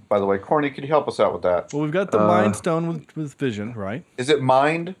known, by the way? Corny, could you help us out with that? Well, we've got the Mind Stone with Vision, right? Is it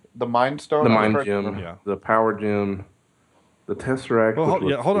Mind? The Mind Stone? The Mind Gem, Yeah. the Power Gem, the Tesseract.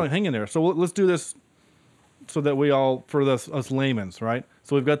 Well, hold on, hang in there. So let's do this so that we all, for us laymen's, right?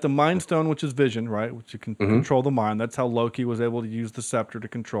 So we've got the Mind Stone, which is Vision, right? Which you can control the mind. That's how Loki was able to use the scepter to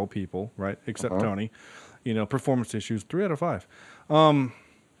control people, right? Except Tony. You know, performance issues, 3 out of 5.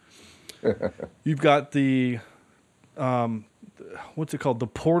 You've got the, what's it called? The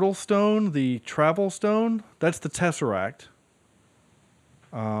Portal Stone, the Travel Stone. That's the Tesseract.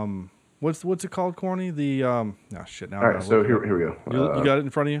 What's it called, Corny? The, shit. Now All right, so here we go. You got it in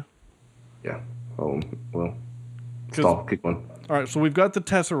front of you? Yeah. Well, stall, keep going. All right, so we've got the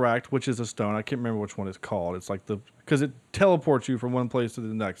Tesseract, which is a stone. I can't remember which one it's called. It's like because it teleports you from one place to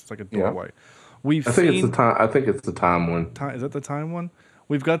the next. It's like a doorway. I think it's the time one. Is that the time one?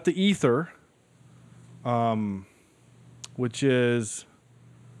 We've got the Ether, which is.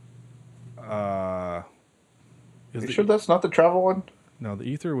 You sure that's not the travel one? No, the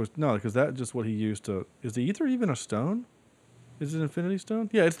Ether was because that's just what he used to. Is the Ether even a stone? Is it an Infinity Stone?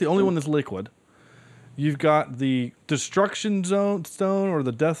 Yeah, it's the only one that's liquid. You've got the Destruction Stone or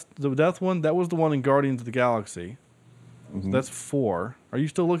the Death one. That was the one in Guardians of the Galaxy. So that's 4. Are you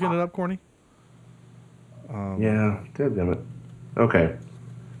still looking it up, Corny? Yeah, damn it. Okay.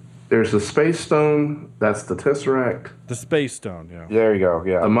 There's the Space Stone. That's the Tesseract. The Space Stone, yeah. There you go,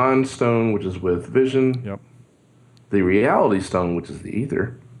 yeah. The Mind Stone, which is with Vision. Yep. The Reality Stone, which is the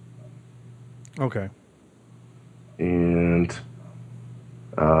Ether. Okay. And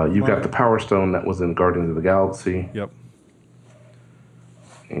you've got the Power Stone that was in Guardians of the Galaxy. Yep.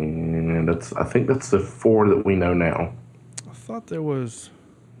 And I think that's the 4 that we know now. I thought there was.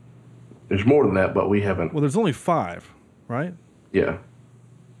 There's more than that, but we haven't. Well, there's only 5, right? Yeah.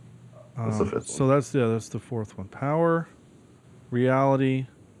 That's the 5th one. So that's the 4th one. Power, Reality,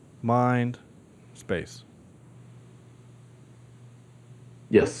 Mind, Space.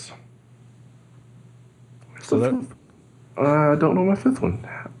 Yes. So that. I don't know my 5th one.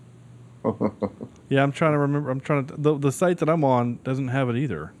 Yeah, I'm trying to remember. The site that I'm on doesn't have it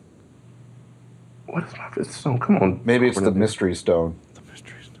either. What is my 5th stone? Come on. Maybe it's the Mystery Stone. The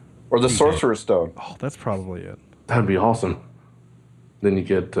Mystery Stone. Or the Sorcerer's Stone. Oh, that's probably it. That'd be awesome. Then you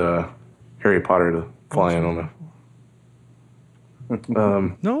get Harry Potter to fly in on it.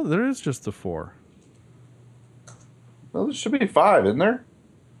 No, there is just the 4. No, there should be 5, isn't there?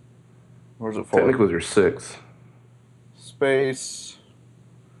 Or is it 4? Technically, there's 6. Space,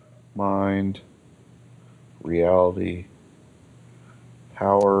 Mind, Reality,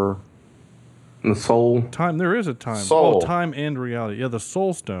 Power, And the Soul. Time. There is a time. Soul. Oh, time and reality. Yeah, the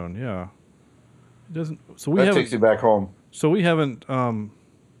Soul Stone. Yeah. It doesn't. So we that haven't. takes you back home. So we haven't.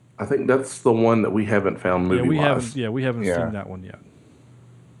 I think that's the one that we haven't found movie-wise. We haven't Yeah. seen that one yet.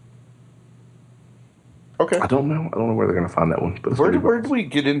 Okay. I don't know where they're going to find that one. But it's Where gonna be did we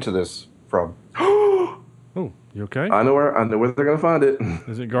get into this from? Oh, you okay? I know where they're going to find it.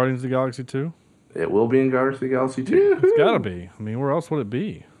 Is it Guardians of the Galaxy 2? It will be in Guardians of the Galaxy 2. It's got to be. I mean, where else would it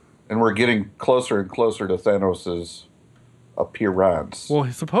be? And we're getting closer and closer to Thanos' appearance.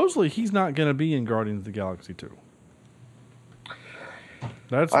 Well, supposedly he's not going to be in Guardians of the Galaxy 2.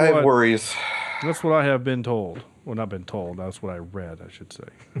 I have worries. That's what I have been told. Well, not been told. That's what I read, I should say.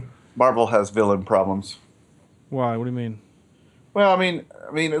 Marvel has villain problems. Why? What do you mean? Well, I mean,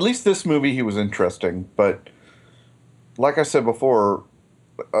 at least this movie he was interesting, but like I said before,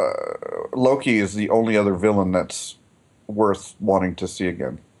 Loki is the only other villain that's worth wanting to see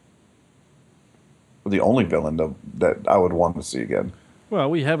again. The only villain that I would want to see again. Well,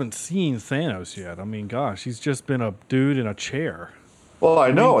 we haven't seen Thanos yet. I mean, gosh, he's just been a dude in a chair. Well,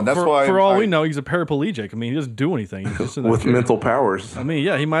 I know, and that's why. For all we know, he's a paraplegic. I mean, he doesn't do anything. He's just in With chair. mental powers. I mean,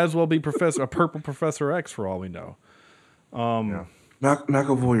 yeah, he might as well be a purple Professor X for all we know.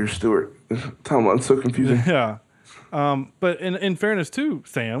 McAvoy or Stewart. Timeline's so confusing. Yeah. But in fairness too,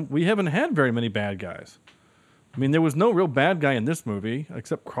 Sam, we haven't had very many bad guys. I mean, there was no real bad guy in this movie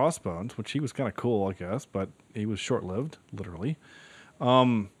except Crossbones, which he was kind of cool, I guess, but he was short-lived, literally.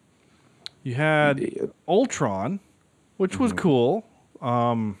 You had Ultron, which was cool.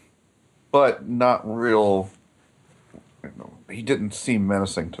 But not real. He didn't seem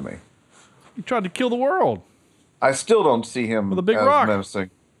menacing to me. He tried to kill the world. I still don't see him with a big as rock. menacing.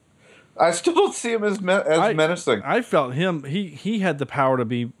 I still don't see him as menacing. I felt him. He had the power to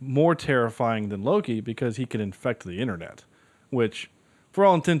be more terrifying than Loki because he could infect the internet, which, for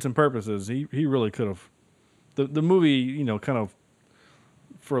all intents and purposes, he really could have. The movie, kind of,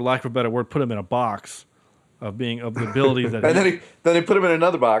 for lack of a better word, put him in a box of the ability that. And then they put him in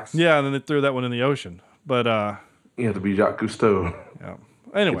another box. Yeah, and then they threw that one in the ocean. But you have to be Jacques Cousteau. Yeah.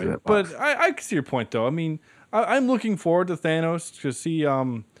 Anyway, but I see your point though. I mean, I'm looking forward to Thanos to see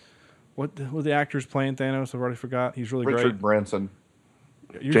what the actor's playing Thanos. I've already forgot. He's really Richard great. Branson.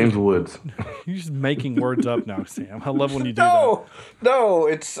 James Woods. You're just making words up now, Sam. I love when you do that. No,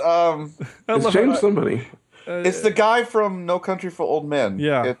 it's It's James somebody. it's the guy from No Country for Old Men.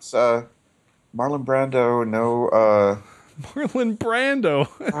 Yeah. It's Marlon Brando. Marlon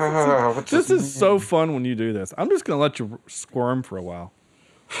Brando. This is so fun when you do this. I'm just gonna let you squirm for a while.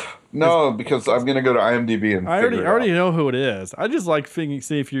 No, because I'm gonna go to IMDb and I already know who it is. I just like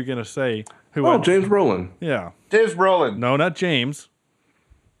see if you're gonna say who. Oh, James Brolin. Yeah. James Brolin. No, not James.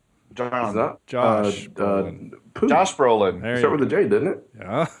 John. Josh Brolin. Josh Brolin. There you Start with a go. J, didn't it?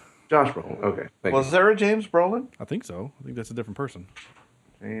 Yeah. Josh Brolin. Okay. Thank Was there a James Brolin? I think so. I think that's a different person.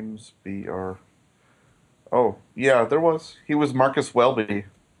 James B.R. Oh, yeah, there was. He was Marcus Welby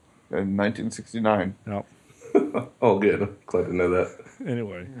in 1969. No. you. Oh, good. I'm glad to know that.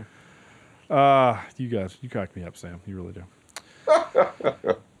 Anyway. You crack me up, Sam. You really do.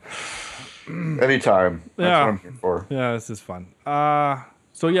 Anytime. That's Yeah. what I'm here for. Yeah, this is fun.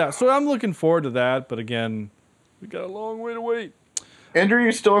 So I'm looking forward to that, but again, we got a long way to wait. Andrew,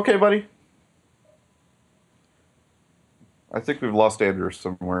 you still okay, buddy? I think we've lost Andrew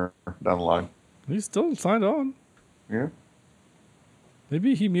somewhere down the line. He's still signed on. Yeah.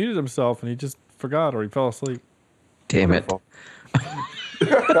 Maybe he muted himself and he just forgot or he fell asleep. Damn it.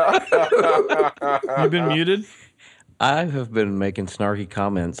 You've been muted? I have been making snarky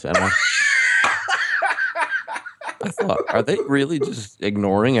comments, and I thought, are they really just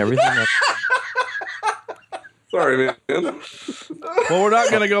ignoring everything? Sorry, man. Well, we're not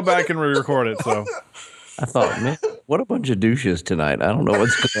going to go back and re-record it, so. I thought, man, what a bunch of douches tonight. I don't know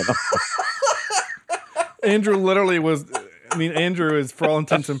what's going on. Andrew literally Andrew is, for all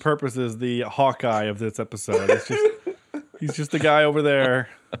intents and purposes, the Hawkeye of this episode. He's just the guy over there.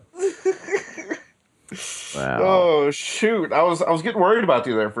 Wow. Oh, shoot. I was getting worried about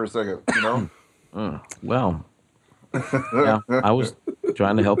you there for a second, Well, yeah, I was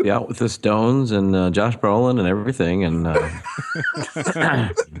trying to help you out with the Stones and Josh Brolin and everything. And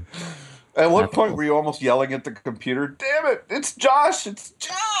At what point were you almost yelling at the computer? Damn it! It's Josh! It's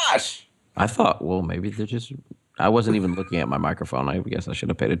Josh! I thought, well, maybe they're just. I wasn't even looking at my microphone. I guess I should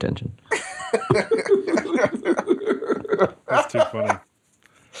have paid attention. That's too funny.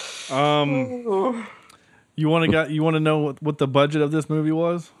 You want to know what the budget of this movie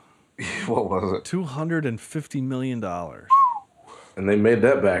was? What was it? $250 million. And they made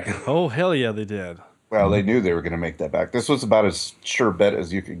that back. Oh, hell yeah, they did. Well, they knew they were going to make that back. This was about as sure bet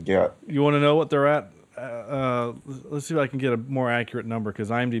as you could get. You want to know what they're at? Let's see if I can get a more accurate number because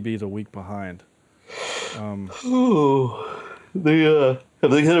IMDb is a week behind. They have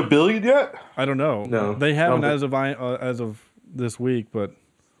they hit $1 billion yet? I don't know. No, they haven't as of this week, but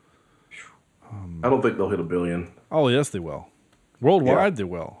I don't think they'll hit $1 billion. oh yes, they will. Worldwide, they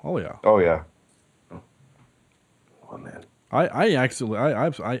will. Oh yeah. Oh yeah. Oh man.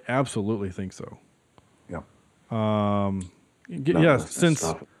 I absolutely think so. Yeah. Yes, since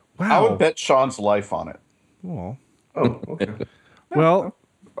stop it. wow. I would bet Sean's life on it. Well, Oh, okay. well,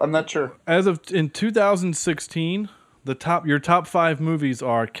 I'm not sure. as of in 2016, your top 5 movies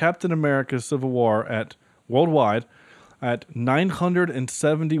are Captain America: Civil War at worldwide at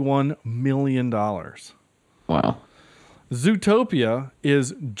 $971 million. Wow. Zootopia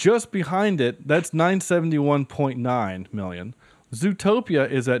is just behind it. That's 971.9 million. Zootopia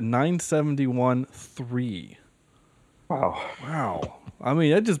is at 971.3. Wow. Wow. I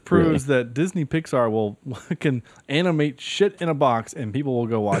mean, that just proves that Disney Pixar can animate shit in a box and people will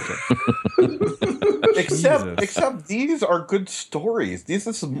go watch it. Except these are good stories.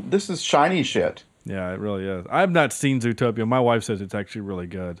 This is shiny shit. Yeah, it really is. I've not seen Zootopia. My wife says it's actually really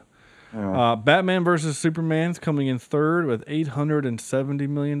good. Yeah. Batman vs. Superman's coming in third with $870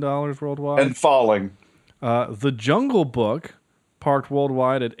 million worldwide. And falling. The Jungle Book parked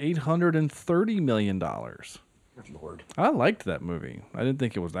worldwide at $830 million. Good Lord. I liked that movie. I didn't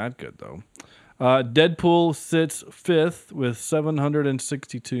think it was that good, though. Deadpool sits fifth with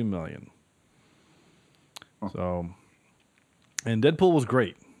 $762 million. So, and Deadpool was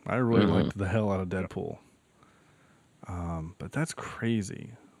great. I really liked the hell out of Deadpool. But that's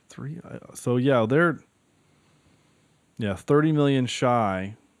crazy. So yeah, Yeah, 30 million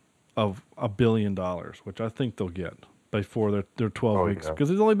shy of $1 billion, which I think they'll get before their 12 weeks because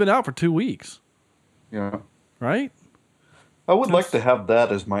it's only been out for 2 weeks. Yeah. Right? I would like to have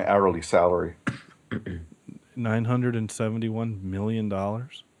that as my hourly salary. $971 million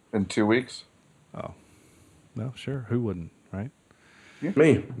in 2 weeks. Oh, no, sure. Who wouldn't, right? Yeah.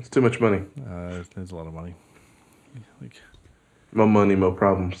 Me. It's too much money. There's a lot of money. Like, more money, more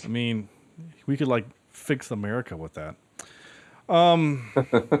problems. I mean, we could like fix America with that,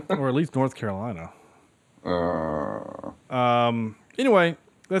 or at least North Carolina. Anyway,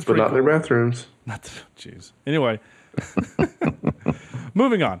 that's but pretty not cool. their bathrooms. Not jeez. Anyway,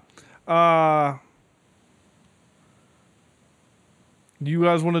 moving on. Do you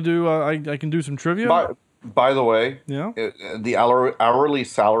guys want to do? I can do some trivia. By the way, yeah, the hourly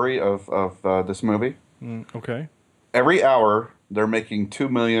salary of this movie. Okay. Every hour they're making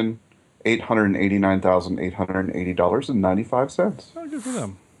 $2,889,880.95. Oh, good for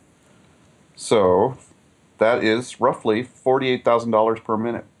them. So that is roughly $48,000 per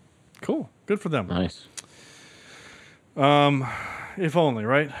minute. Cool. Good for them. Nice. If only,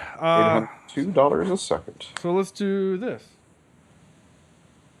 right? $2 a second. So let's do this.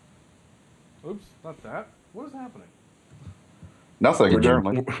 Oops, not that. What is happening? Nothing.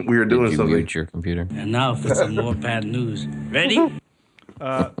 We were doing something. Mute your computer. And now for some more bad news. Ready?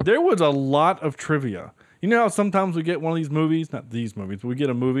 There was a lot of trivia. You know how sometimes we get one of these movies, not these movies, but we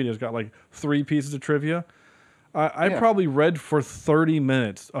get a movie that's got like 3 pieces of trivia. I probably read for 30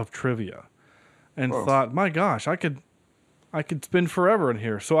 minutes of trivia and thought, my gosh, I could spend forever in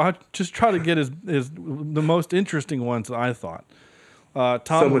here. So I just try to get the most interesting ones that I thought. Tom,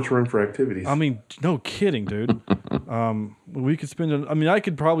 so much room for activities. I mean, no kidding, dude. We could spend. I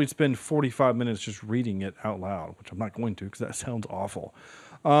could probably spend 45 minutes just reading it out loud, which I'm not going to because that sounds awful.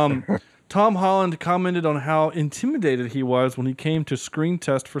 Tom Holland commented on how intimidated he was when he came to screen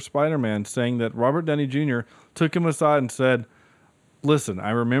test for Spider-Man, saying that Robert Downey Jr. took him aside and said, "Listen, I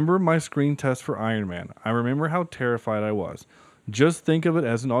remember my screen test for Iron Man. I remember how terrified I was. Just think of it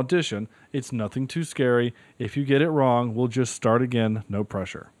as an audition. It's nothing too scary. If you get it wrong, we'll just start again. No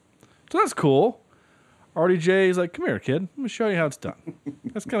pressure." So that's cool. RDJ is like, "Come here, kid. Let me show you how it's done."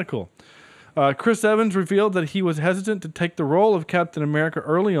 That's kind of cool. Chris Evans revealed that he was hesitant to take the role of Captain America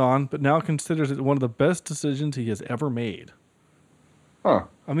early on, but now considers it one of the best decisions he has ever made. Huh.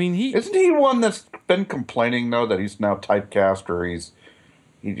 I mean, isn't he one that's been complaining, though, that he's now typecast or he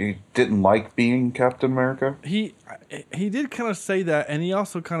didn't like being Captain America? He did kind of say that, and he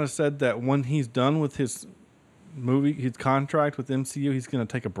also kind of said that when he's done with his contract with MCU, he's going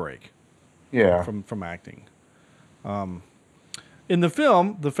to take a break. Yeah. From acting. In the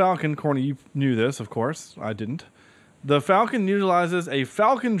film, The Falcon, Corny, you knew this, of course. I didn't. The Falcon utilizes a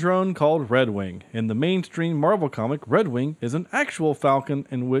Falcon drone called Red Wing. In the mainstream Marvel comic, Red Wing is an actual Falcon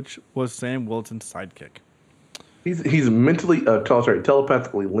in which was Sam Wilson's sidekick. He's mentally,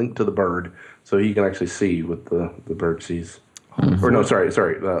 telepathically linked to the bird, so he can actually see what the bird sees. Or no, sorry.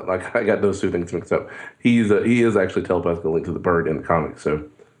 Like I got those two things mixed up. He is actually telepathically linked to the bird in the comic, so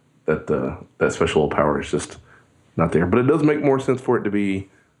that special power is just not there. But it does make more sense for it to be,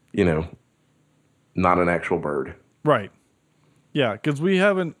 not an actual bird. Right. Yeah, because we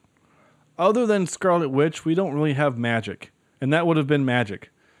haven't, other than Scarlet Witch, we don't really have magic, and that would have been magic.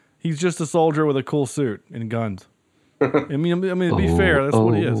 He's just a soldier with a cool suit and guns. I mean, to be fair, that's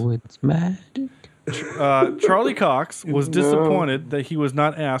what he is. It's magic. Charlie Cox was disappointed that he was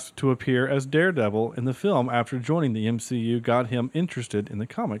not asked to appear as Daredevil in the film after joining the MCU got him interested in the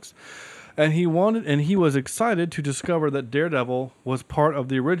comics. And he was excited to discover that Daredevil was part of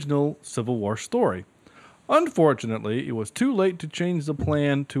the original Civil War story. Unfortunately, it was too late to change the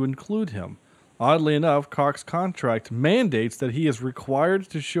plan to include him. Oddly enough, Cox's contract mandates that he is required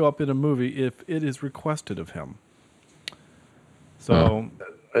to show up in a movie if it is requested of him. So,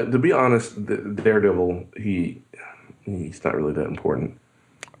 to be honest, Daredevil, he's not really that important.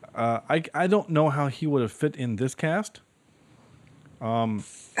 I don't know how he would have fit in this cast. It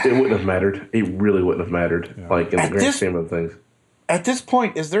wouldn't have mattered. It really wouldn't have mattered. Yeah. Like in the grand scheme of things. At this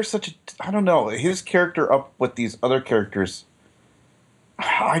point, is there such a... I don't know. His character up with these other characters,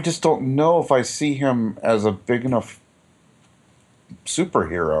 I just don't know if I see him as a big enough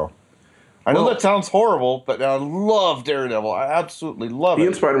superhero. I know that sounds horrible, but I love Daredevil. I absolutely love it. He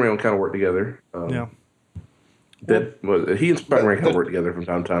and Spider-Man kind of work together. Yeah. He and Spider-Man kind of work together from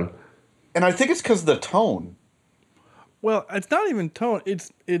time to time. And I think it's because of the tone. Well, it's not even tone.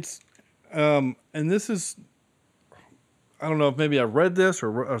 It's and this is... I don't know if maybe I read this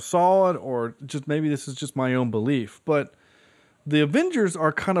or saw it or just maybe this is just my own belief, but the Avengers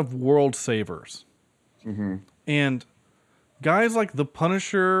are kind of world savers. Mm-hmm. And guys like the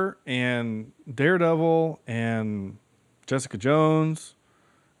Punisher and Daredevil and Jessica Jones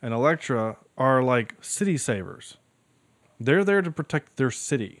and Elektra are like city savers. They're there to protect their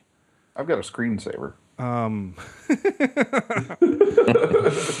city. I've got a screensaver.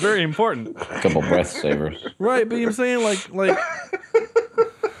 It's very important. A couple breath savers. Right, but I'm saying like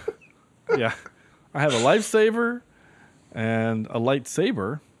yeah. I have a lifesaver and a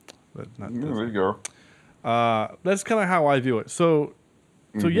lightsaber, but not this. There you go. That's kind of how I view it. So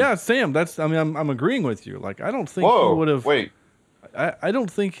yeah, Sam, I'm agreeing with you. Like, I don't think he would have. Wait. I don't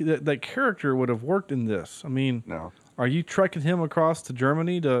think that character would have worked in this. I mean, No. Are you trekking him across to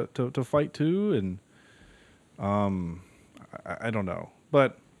Germany to fight too? And I don't know.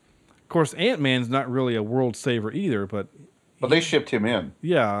 But of course, Ant-Man's not really a world saver either. But they shipped him in.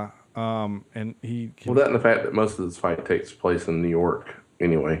 Yeah. And he. Well, that and the fact that most of this fight takes place in New York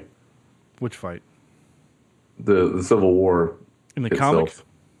anyway. Which fight? The Civil War In the itself. comics?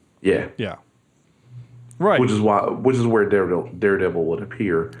 Yeah. Yeah. Right. Which is where Daredevil would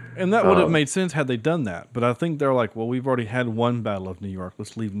appear. And that would have made sense had they done that. But I think they're like, well, we've already had one Battle of New York.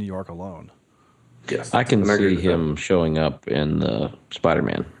 Let's leave New York alone. Yes. I can And agree see with him showing up in the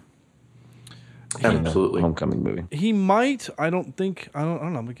Spider-Man. Absolutely. Homecoming movie. He might. I don't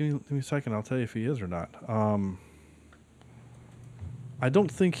know. Give me a second. I'll tell you if he is or not. I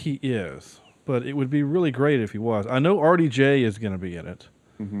don't think he is, but it would be really great if he was. I know RDJ is going to be in it.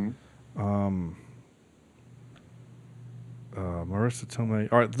 Mm-hmm. Marissa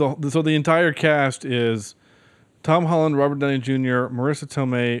Tomei. All right. So the entire cast is Tom Holland, Robert Downey Jr., Marissa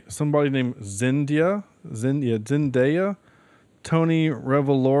Tomei, somebody named Zendaya, Tony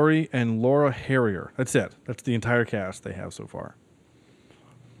Revolori, and Laura Harrier. That's it. That's the entire cast they have so far.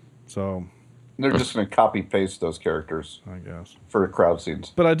 So They're just going to copy paste those characters, I guess, for crowd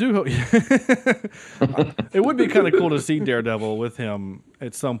scenes. But I do hope it would be kind of cool to see Daredevil with him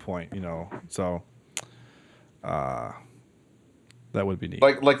at some point, So, that would be neat.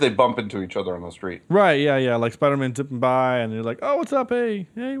 Like they bump into each other on the street. Right? Yeah. Like Spider-Man zipping by, and they're like, "Oh, what's up? Hey,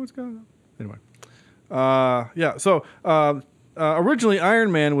 what's going on?" Anyway, yeah. So originally,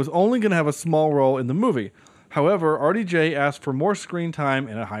 Iron Man was only going to have a small role in the movie. However, RDJ asked for more screen time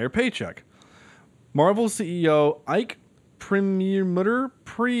and a higher paycheck. Marvel CEO Ike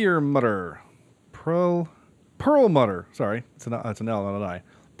Perlmutter, sorry, that's an L, not an I.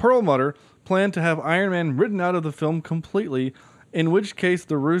 Perlmutter planned to have Iron Man written out of the film completely, in which case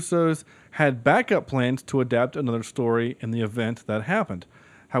the Russos had backup plans to adapt another story in the event that happened.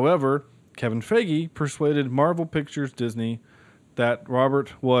 However, Kevin Feige persuaded Marvel Pictures Disney that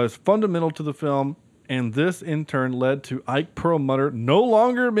Robert was fundamental to the film, and this in turn led to Ike Perlmutter no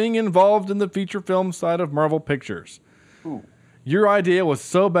longer being involved in the feature film side of Marvel Pictures. Ooh. Your idea was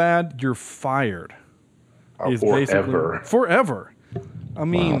so bad, you're fired. Forever. I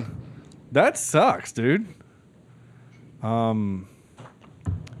mean, that sucks, dude. That's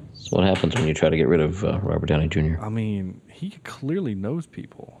what happens when you try to get rid of Robert Downey Jr. I mean, he clearly knows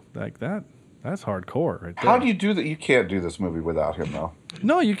people like that. That's hardcore, right there. How do you do that? You can't do this movie without him, though.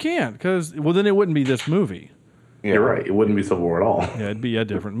 No, you can't, because then it wouldn't be this movie. Yeah. You're right. It wouldn't be Civil War at all. Yeah, it'd be a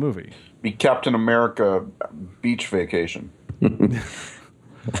different movie. Be Captain America Beach Vacation.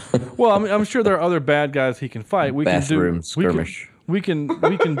 Well, I mean, I'm sure there are other bad guys he can fight. Bathroom skirmish. We can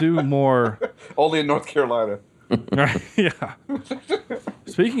do more. Only in North Carolina. Right, yeah.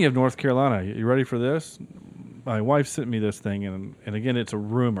 Speaking of North Carolina, you ready for this? My wife sent me this thing, and again, it's a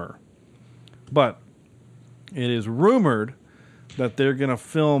rumor. But it is rumored that they're going to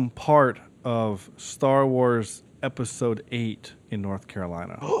film part of Star Wars Episode 8 in North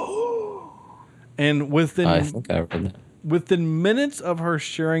Carolina. And I think I read that. within minutes of her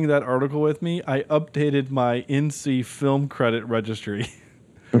sharing that article with me, I updated my NC film credit registry.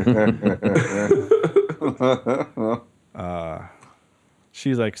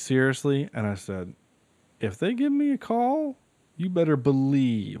 She's like, seriously? And I said, if they give me a call, you better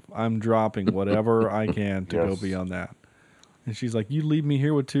believe I'm dropping whatever I can to go beyond that. And she's like, you leave me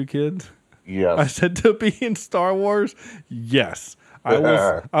here with 2 kids? Yes. I said, to be in Star Wars? Yes.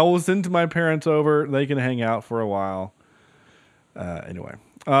 I will send my parents over. They can hang out for a while. Anyway.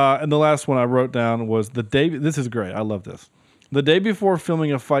 And the last one I wrote down was the day. This is great. I love this. The day before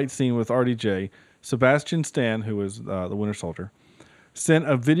filming a fight scene with RDJ, Sebastian Stan, who is the Winter Soldier, sent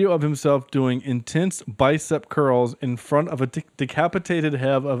a video of himself doing intense bicep curls in front of a decapitated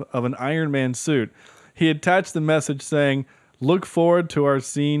head of an Iron Man suit. He attached the message saying, "Look forward to our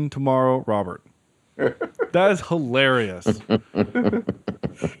scene tomorrow, Robert." That is hilarious.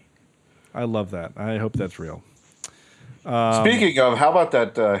 I love that. I hope that's real. Speaking of, how about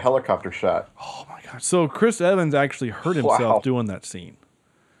that helicopter shot? Oh my gosh! So Chris Evans actually hurt himself doing that scene.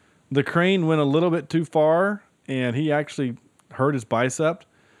 The crane went a little bit too far, and he actually hurt his bicep.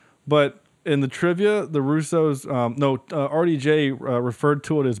 But in the trivia, the Russos, RDJ referred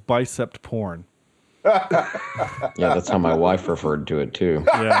to it as bicep porn. Yeah, that's how my wife referred to it too.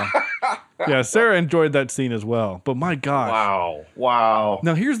 Yeah, Sarah enjoyed that scene as well. But my gosh. Wow.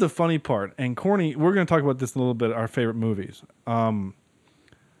 Now, here's the funny part. And Corny, we're going to talk about this in a little bit, our favorite movies.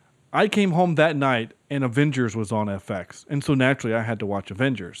 I came home that night, and Avengers was on FX. And so naturally, I had to watch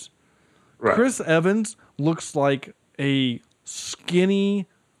Avengers. Right. Chris Evans looks like a skinny,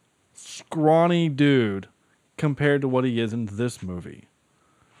 scrawny dude compared to what he is in this movie.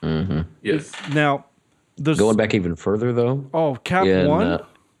 Mm-hmm. Yes. Now, going back even further, though. Oh, Cap 1?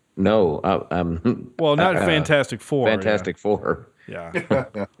 No. Well, not Fantastic Four. Fantastic Four. Yeah.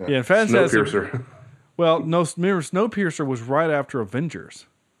 Yeah, Fantastic. Snowpiercer. Well, no, Snowpiercer was right after Avengers.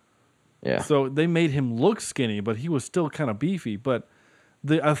 Yeah. So they made him look skinny, but he was still kind of beefy. But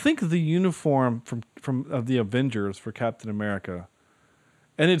I think the uniform from of the Avengers for Captain America,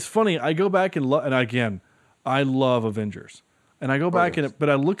 and it's funny. I go back and again, I love Avengers, and I go back but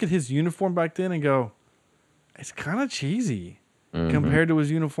I look at his uniform back then and go, it's kind of cheesy compared to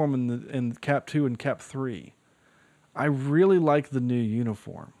his uniform in Cap 2 and Cap 3. I really like the new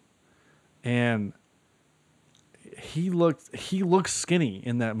uniform, and he looks skinny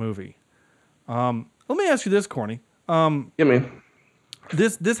in that movie. Let me ask you this, Corny. Yeah, man.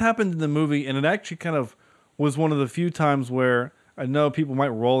 This happened in the movie, and it actually kind of was one of the few times where I know people might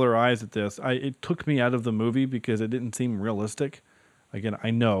roll their eyes at this. It took me out of the movie because it didn't seem realistic. Again,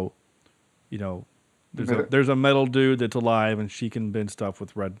 I know, there's a metal dude that's alive, and she can bend stuff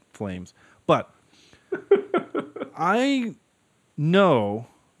with red flames. But I know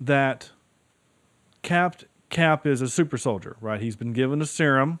that Cap is a super soldier, right? He's been given a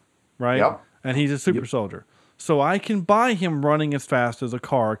serum, right? Yep. And he's a super soldier. So I can buy him running as fast as a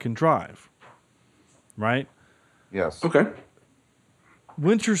car can drive. Right? Yes. Okay.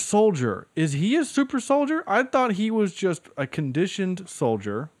 Winter Soldier. Is he a super soldier? I thought he was just a conditioned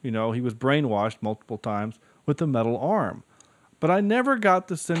soldier. He was brainwashed multiple times with a metal arm. But I never got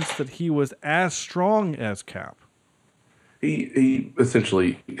the sense that he was as strong as Cap. He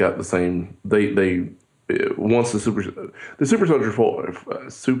essentially got the same. They once the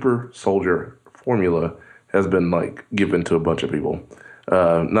super soldier formula has been given to a bunch of people.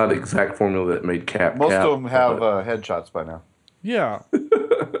 Not the exact formula that made Cap. Most of them have headshots by now. Yeah.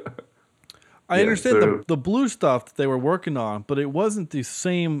 I understand the blue stuff that they were working on, but it wasn't the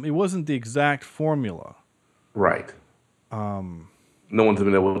same. It wasn't the exact formula. Right. No one's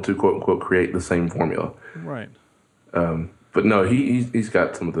been able to quote unquote create the same formula. Right. But no, he's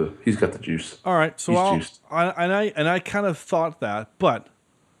got he's got the juice. All right, so I kind of thought that, but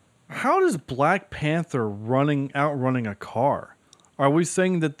how does Black Panther outrunning a car? Are we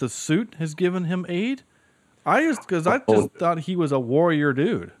saying that the suit has given him aid? I just thought he was a warrior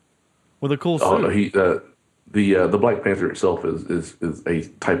dude with a cool suit. Oh no, the Black Panther itself is a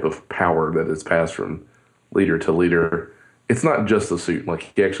type of power that is passed from leader to leader. It's not just the suit;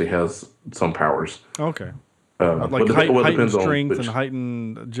 he actually has some powers. Okay. Heightened strength and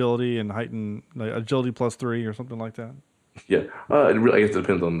heightened agility and heightened agility +3 or something like that. Yeah, I guess it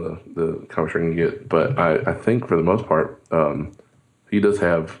depends on the kind of training you get, but I think for the most part, he does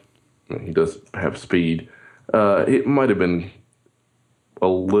have speed. It might have been a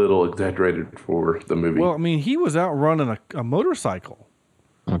little exaggerated for the movie. Well, I mean, he was outrunning a motorcycle.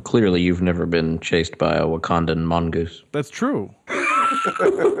 Well, clearly, you've never been chased by a Wakandan mongoose. That's true.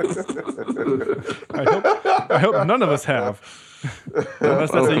 I hope none of us have.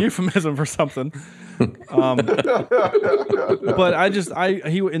 Unless that's a euphemism for something. But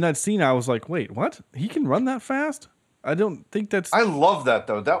he in that scene, I was like, wait, what? He can run that fast? I don't think that's. I love that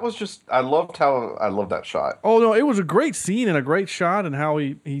though. That was just. I loved that shot. Oh no, it was a great scene and a great shot, and how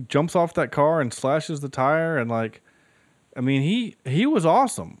he jumps off that car and slashes the tire, and he was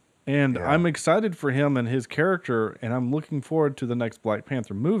awesome. And I'm excited for him and his character, and I'm looking forward to the next Black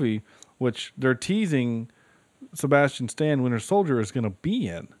Panther movie, which they're teasing Sebastian Stan, Winter Soldier, is going to be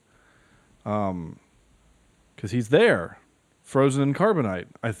in. Because he's there, frozen in carbonite,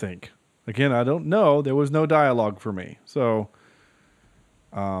 I think. Again, I don't know. There was no dialogue for me. So,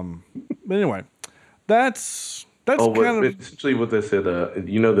 but anyway, that's kind of... Essentially what they said,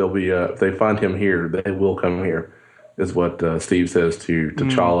 they'll be, if they find him here, they will come here. Is what Steve says to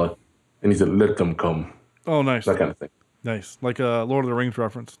T'Challa, and he said, "Let them come." Oh, nice, that kind of thing. Nice, like a Lord of the Rings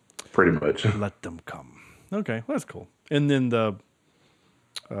reference. Pretty much. Let them come. Okay, well, that's cool. And then the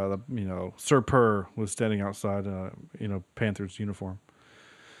Sir Purr was standing outside, Panthers uniform.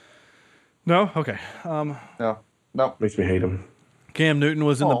 No? Okay. No. Makes me hate him. Cam Newton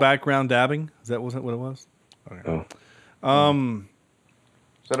was in the background dabbing. Was that what it was? Okay. Oh.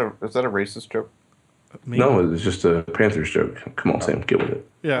 Is that a racist joke? No, it's just a Panthers joke. Come on, Sam, get with it.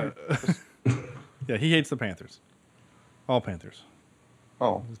 Yeah. Yeah, he hates the Panthers. All Panthers.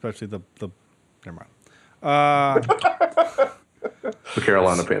 Oh. Especially the never mind. The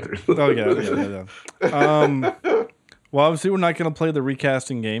Carolina Panthers. Oh, yeah. Well, obviously, we're not going to play the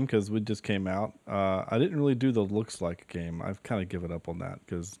recasting game because we just came out. I didn't really do the looks like game. I've kind of given up on that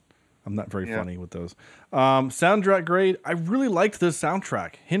because I'm not very funny with those. Soundtrack grade. I really liked this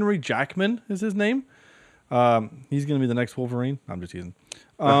soundtrack. Henry Jackman is his name. He's going to be the next Wolverine. I'm just teasing.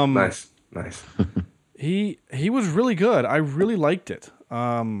 Nice. He was really good. I really liked it.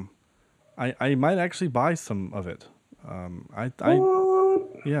 I might actually buy some of it. I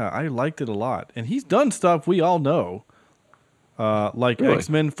liked it a lot. And he's done stuff we all know. Like really?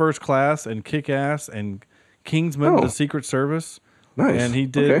 X-Men First Class and Kick-Ass and Kingsman: The Secret Service. Nice. And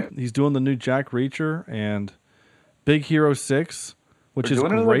he's doing the new Jack Reacher and Big Hero 6, which is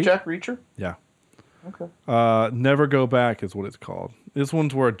great. Jack Reacher? Yeah. Okay. Never Go Back is what it's called. This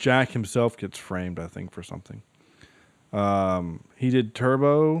one's where Jack himself gets framed, I think, for something. He did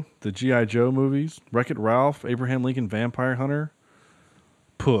Turbo, the G.I. Joe movies, Wreck-It Ralph, Abraham Lincoln Vampire Hunter,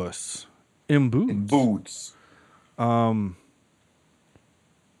 Puss, In Boots.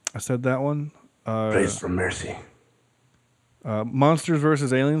 I said that one. Place for Mercy. Monsters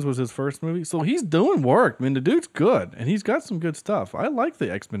vs. Aliens was his first movie. So he's doing work. I mean, the dude's good, and he's got some good stuff. I like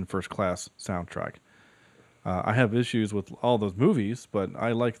the X-Men First Class soundtrack. I have issues with all those movies, but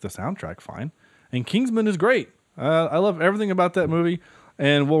I like the soundtrack fine. And Kingsman is great. I love everything about that movie,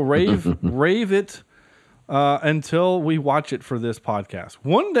 and we'll rave it until we watch it for this podcast.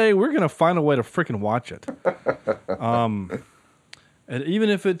 One day, we're going to find a way to freaking watch it. And even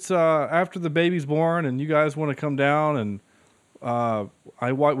if it's after the baby's born and you guys want to come down and because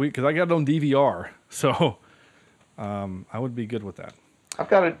I got it on DVR, so I would be good with that. I've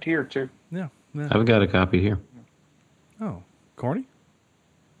got it here too. Yeah. I've got a copy here. Oh, corny?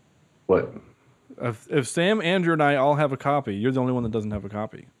 What? If Sam, Andrew, and I all have a copy, you're the only one that doesn't have a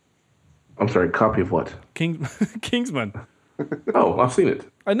copy. I'm sorry, copy of what? Kingsman. Oh, I've seen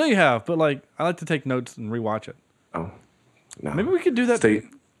it. I know you have, but I like to take notes and rewatch it. Oh, no. Maybe we could do that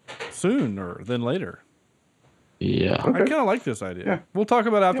sooner than later. Yeah. Okay. I kind of like this idea. Yeah. We'll talk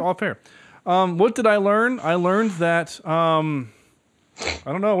about it off air. What did I learn? I learned that I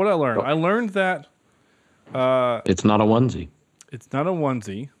don't know what I learned. I learned that it's not a onesie. It's not a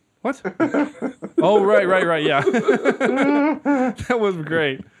onesie. What? Oh, right. Yeah. That was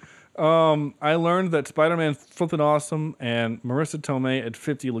great. I learned that Spider-Man flipping awesome, and Marissa Tomei at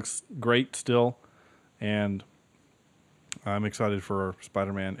 50 looks great still, and I'm excited for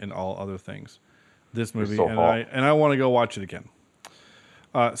Spider-Man and all other things. This movie, so and I want to go watch it again.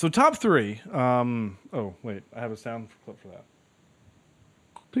 So top three. Oh wait, I have a sound clip for that.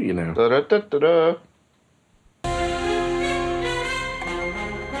 Do you know? Da-da-da-da-da.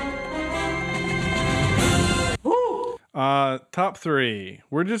 Top three.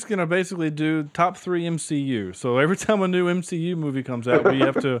 We're just gonna basically do top three MCU. So every time a new MCU movie comes out, we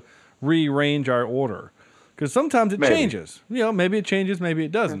have to rearrange our order because sometimes it changes. Maybe it changes, maybe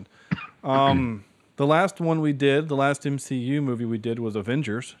it doesn't. The last one we did, the last MCU movie we did was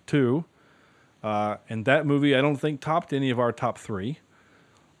Avengers 2. And that movie, I don't think topped any of our top three.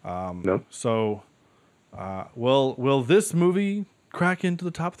 No. So, will this movie crack into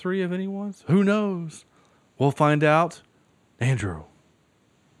the top three of anyone's? Who knows? We'll find out. Andrew.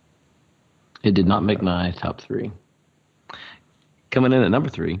 It did not make my top three. Coming in at number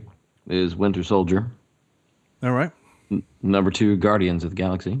 3 is Winter Soldier. All right. Number 2, Guardians of the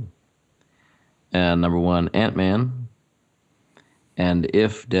Galaxy. And number 1, Ant-Man. And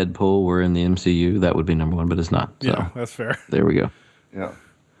if Deadpool were in the MCU, that would be number 1, but it's not. So yeah, that's fair. There we go. Yeah.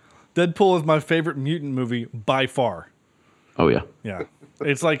 Deadpool is my favorite mutant movie by far. Oh, yeah. Yeah.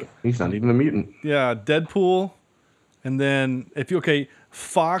 It's like... He's not even a mutant. Yeah, Deadpool. And then,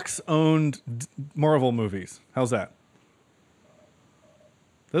 Fox owned Marvel movies. How's that?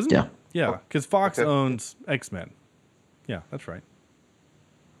 Doesn't it? Yeah, because Fox owns X-Men. Yeah, that's right.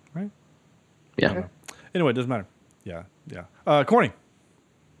 Right? Yeah. Anyway, it doesn't matter. Yeah. Corny.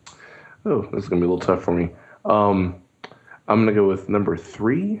 Oh, this is going to be a little tough for me. I'm going to go with number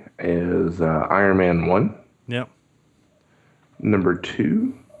 3 is Iron Man 1. Yep. Number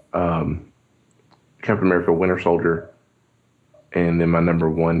 2, Captain America Winter Soldier. And then my number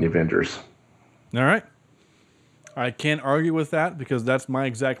 1, The Avengers. All right. I can't argue with that because that's my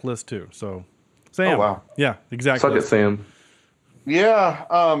exact list too. So, Sam. Oh, wow. Yeah, exactly. Suck it, Sam. Yeah,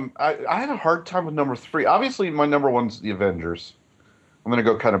 I had a hard time with number 3. Obviously, my number 1's The Avengers. I'm going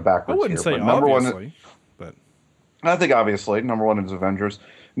to go kind of backwards. I wouldn't here, say but number obviously, but I think obviously number 1 is Avengers.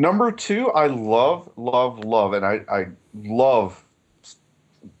 Number 2, I love, and I love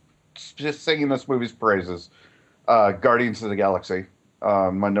just singing this movie's praises. Guardians of the Galaxy,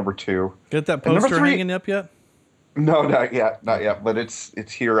 my number 2. Get that poster hanging up yet? No, not yet. But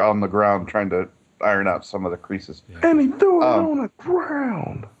it's here on the ground trying to iron out some of the creases. Yeah. And he threw it on the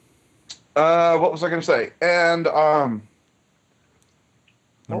ground. What was I going to say? And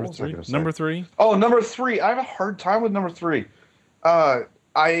Number 3. Oh, number 3. I have a hard time with number 3.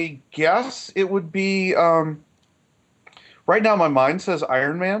 I guess it would be. Right now, my mind says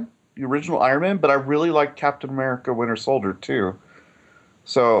Iron Man, the original Iron Man, but I really like Captain America: Winter Soldier too.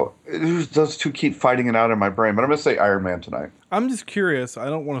 So those two keep fighting it out in my brain, but I'm going to say Iron Man tonight. I'm just curious. I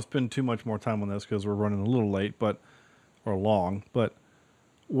don't want to spend too much more time on this because we're running a little late, or long. But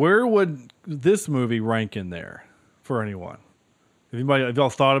where would this movie rank in there for anyone? Have y'all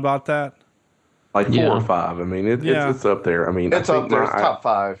thought about that? Like 4 or 5. I mean, it's up there. I mean, it's up there. It's top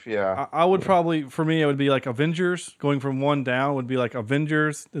 5. Yeah. I would probably, for me, it would be like Avengers. Going from 1 down would be like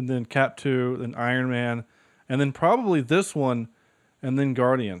Avengers, and then Cap 2, then Iron Man, and then probably this one, and then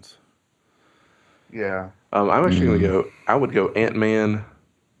Guardians. Yeah. I'm actually going to go. I would go Ant-Man,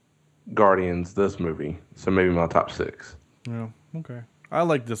 Guardians, this movie. So maybe my top 6. Yeah. Okay. I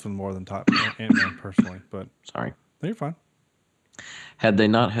like this one more than top Ant-Man personally, but Sorry. No, you're fine. Had they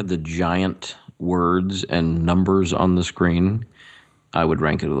not had the giant words and numbers on the screen, I would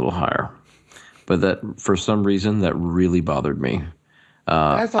rank it a little higher. But that, for some reason, that really bothered me.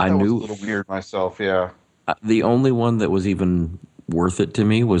 I thought that was a little weird myself, yeah. The only one that was even worth it to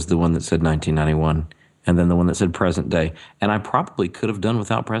me was the one that said 1991, and then the one that said present day. And I probably could have done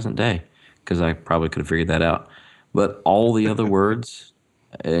without present day, because I probably could have figured that out. But all the other words,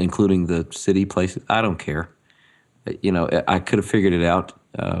 including the city, places, I don't care. You know, I could have figured it out.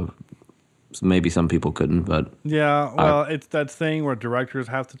 Maybe some people couldn't, but yeah. Well, it's that thing where directors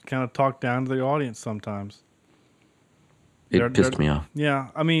have to kind of talk down to the audience sometimes. It pissed me off. Yeah,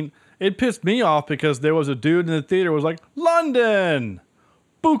 I mean, it pissed me off because there was a dude in the theater who was like, London,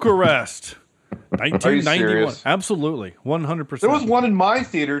 Bucharest, 1991. Absolutely, 100%. There was one in my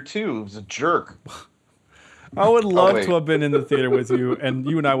theater too. It was a jerk. I would love to have been in the theater with you, and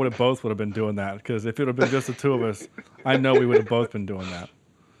you and I would have been doing that, because if it would have been just the two of us, I know we would have both been doing that.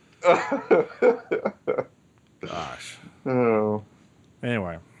 Gosh. Oh.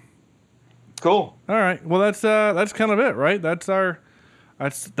 Anyway. Cool. All right. Well, that's kind of it, right? That's the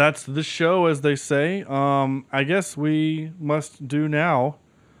show, as they say. I guess we must do now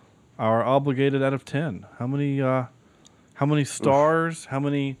our obligated out of 10. How many stars? How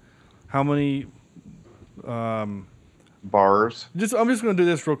many bars? I'm just going to do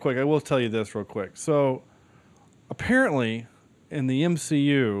this real quick. I will tell you this real quick. So, apparently, in the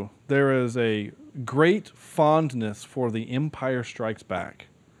MCU, there is a great fondness for The Empire Strikes Back.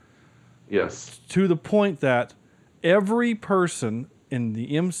 Yes. To the point that every person in the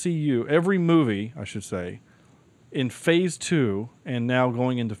MCU, every movie, I should say, in Phase 2 and now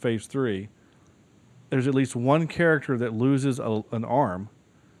going into Phase 3, there's at least one character that loses an arm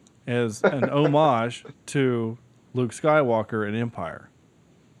as an homage to Luke Skywalker in Empire.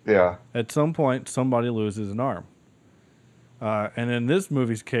 Yeah. At some point, somebody loses an arm. And in this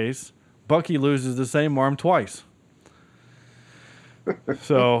movie's case, Bucky loses the same arm twice.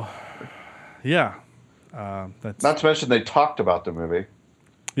 So, yeah. That's not to mention they talked about the movie.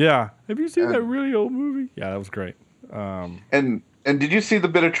 Yeah. Have you seen that really old movie? Yeah, that was great. And did you see the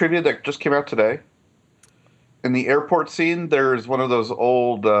bit of trivia that just came out today? In the airport scene, there's one of those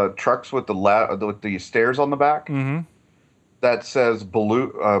old trucks with the stairs on the back that says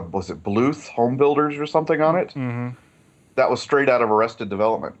Bluth Home Builders or something on it. Mm-hmm. That was straight out of Arrested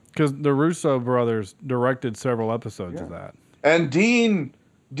Development. Because the Russo brothers directed several episodes of that. And Dean,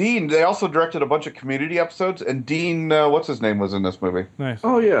 they also directed a bunch of Community episodes. And Dean, what's his name, was in this movie. Nice.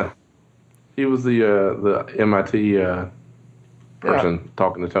 Oh yeah, he was the MIT person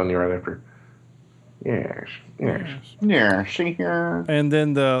talking to Tony right after. Yes. She here. And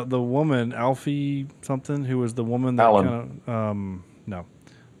then the woman, Alfie something, who was the woman that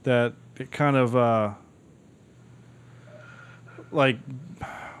kind of like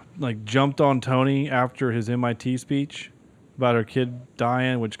jumped on Tony after his MIT speech about her kid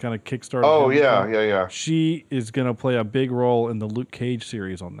dying, which kind of kickstarted. Oh yeah. She is gonna play a big role in the Luke Cage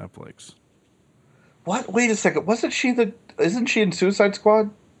series on Netflix. What? Wait a second. Isn't she in Suicide Squad?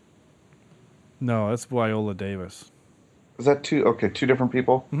 No, that's Viola Davis. Is that two different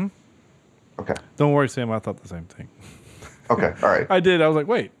people? Mm-hmm. Okay. Don't worry, Sam. I thought the same thing. Okay. All right. I did. I was like,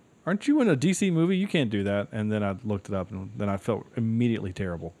 wait, aren't you in a DC movie? You can't do that. And then I looked it up, and then I felt immediately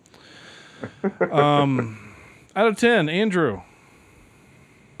terrible. Out of 10, Andrew.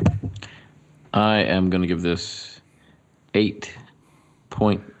 I am going to give this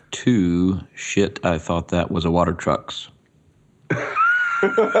 8.2. Shit, I thought that was a water trucks. I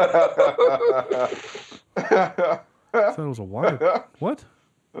thought it was a water. What?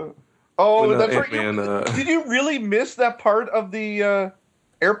 Oh, When, that's right. Ant-Man, Did you really miss that part of the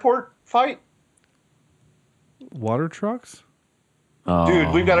airport fight? Water trucks?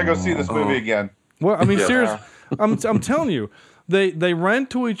 Dude, we've got to go see this movie again. Well, I mean, Yeah. seriously, I'm telling you, they ran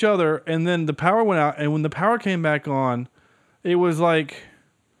to each other, and then the power went out, and when the power came back on, it was like,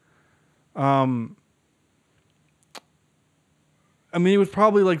 I mean, it was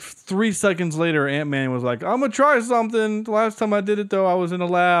probably like 3 seconds later, Ant-Man was like, I'm going to try something. The last time I did it, though, I was in a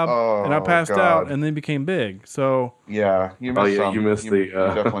lab, and I passed out, and then became big. So, Yeah, you missed some. you missed You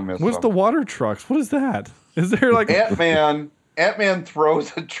definitely missed what's some. the water trucks? What is that? Is there like... Ant-Man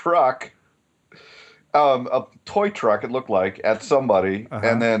throws a truck, a toy truck, it looked like, at somebody,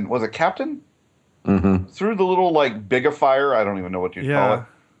 and then, was it Captain? Mm-hmm. Through the little, like, bigifier, I don't even know what you'd call it.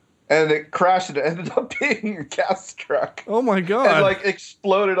 And it crashed, and it ended up being a gas truck. Oh, my God. And, like,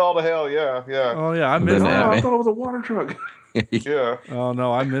 exploded all to hell, yeah. Oh, yeah, I missed that. I thought it was a water truck. Yeah. Oh,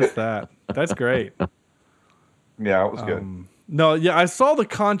 no, I missed that. That's great. Yeah, it was good. No, yeah, I saw the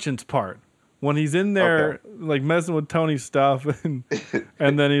conscience part when he's in there, like messing with Tony's stuff, and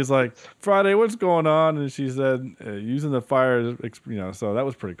then he's like, "Friday, what's going on?" And she said, "Using the fire, So that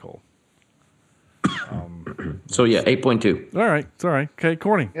was pretty cool. So, yeah, 8.2. All right, it's all right. Okay,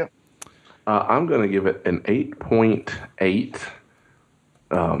 Corny. Yep. I'm going to give it an 8.8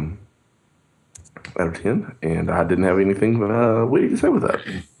 out of 10, and I didn't have anything witty to say with that.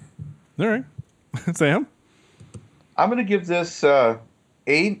 All right, Sam. I'm going to give this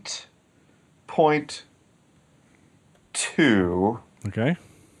 8.2 Okay.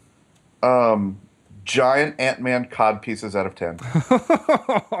 giant Ant-Man cod pieces out of 10.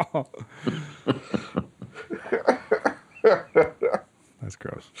 That's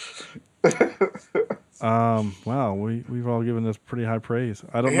gross. Wow, we've all given this pretty high praise.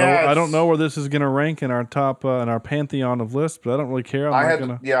 I don't know. I don't know where this is going to rank in our top in our pantheon of lists, but I don't really care. I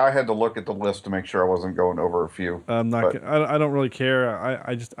had to look at the list to make sure I wasn't going over a few. I'm not. I don't really care.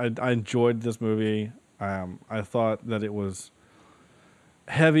 I enjoyed this movie. I thought that it was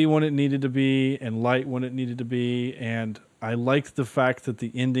heavy when it needed to be and light when it needed to be, and I liked the fact that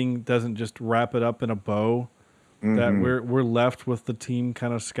the ending doesn't just wrap it up in a bow. That we're left with the team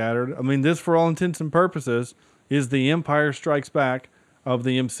kind of scattered. I mean, this, for all intents and purposes, is the Empire Strikes Back of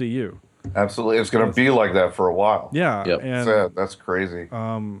the MCU. Absolutely, it's going to be like that for a while. Yeah, Yep. and That's crazy.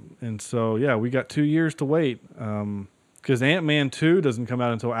 and so yeah, we got 2 years to wait because Ant-Man 2 doesn't come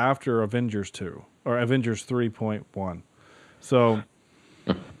out until after Avengers 2 or Avengers 3.1. So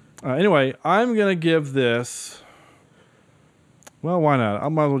anyway, I'm gonna give this. Well, why not? I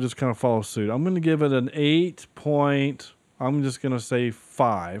might as well just kind of follow suit. I'm going to give it an 8 point. I'm just going to say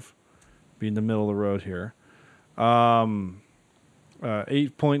 5. Be in the middle of the road here.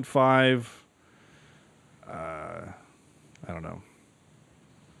 8.5. I don't know.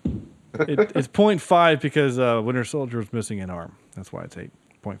 It's 0.5 because Winter Soldier was missing an arm. That's why it's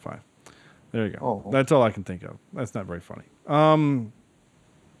 8.5. There you go. Oh. That's all I can think of. That's not very funny.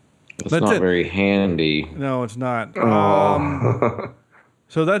 It's That's not it. very handy. No, it's not.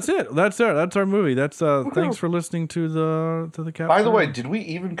 So that's it. That's our movie. That's thanks for listening to the Captain. By the way, did we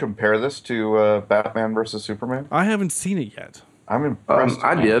even compare this to Batman versus Superman? I haven't seen it yet. I'm impressed.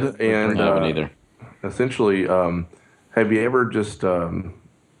 I did, and I haven't either. essentially, have you ever just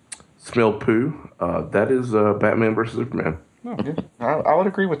smelled poo? That is Batman versus Superman. Yeah, I would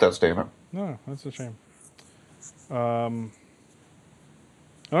agree with that statement. No, that's a shame. All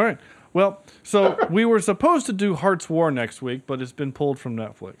right. Well, so we were supposed to do Hearts War next week, but it's been pulled from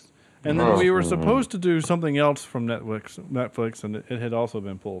Netflix. And then we were supposed to do something else from Netflix, and it had also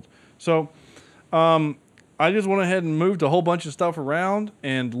been pulled. So I just went ahead and moved a whole bunch of stuff around,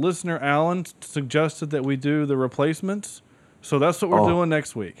 and listener Alan suggested that we do the replacements. So that's what we're doing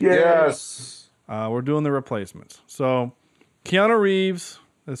next week. Yes. We're doing the replacements. So Keanu Reeves,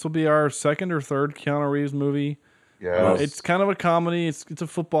 this will be our second or third Keanu Reeves movie. Yes. It's kind of a comedy. It's a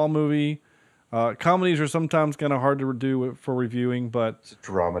football movie. Comedies are sometimes kind of hard to do for reviewing, but It's a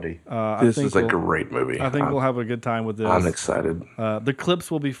dramedy. This is a great movie. I think we'll have a good time with this. I'm excited. The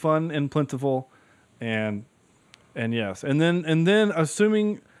clips will be fun and plentiful, and yes, and then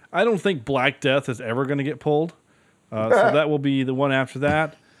assuming I don't think Black Death is ever going to get pulled. So that will be the one after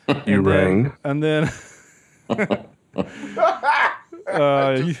that. You rang. And then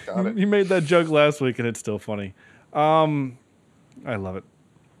you made that joke last week, and it's still funny. I love it.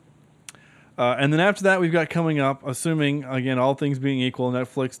 And then after that, we've got coming up, assuming, again, all things being equal,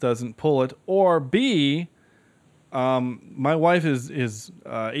 Netflix doesn't pull it, or B, my wife is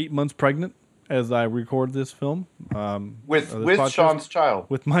 8 months pregnant as I record this film. With podcast. Sean's child.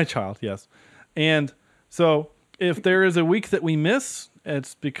 With my child, yes. And so if there is a week that we miss,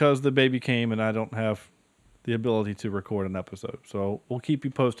 it's because the baby came and I don't have the ability to record an episode. So we'll keep you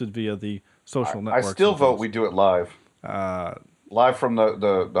posted via the social networks. I still vote we do it live. Live from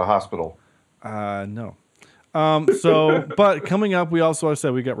the hospital. No. But coming up, we also, I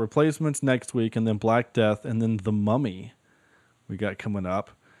said, we got Replacements next week, and then Black Death, and then The Mummy we got coming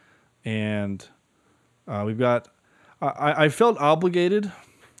up. And we've got, I felt obligated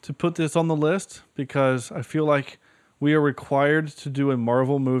to put this on the list because I feel like we are required to do a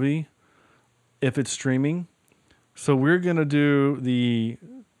Marvel movie if it's streaming. So we're going to do the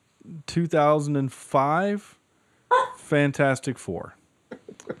 2005 Fantastic Four.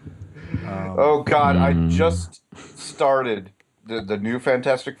 Oh God! I just started the new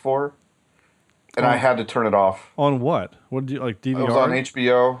Fantastic Four, and I had to turn it off. On what? What did you like? DVR? It was on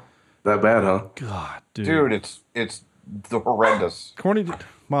HBO. That bad, huh? God, dude. Dude, it's the horrendous. Corny,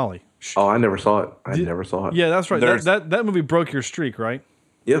 Molly. Oh, I never saw it. I never saw it. Yeah, that's right. That movie broke your streak, right?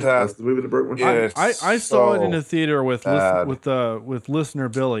 Yes, that's the movie that broke my streak. I saw it in a theater with listener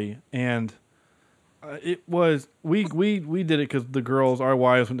Billy, and it was we did it because the girls, our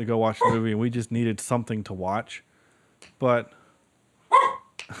wives, went to go watch the movie, and we just needed something to watch. But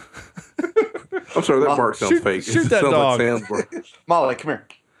I'm sorry, that bark sounds fake. Shoot that dog. Like Molly, come here.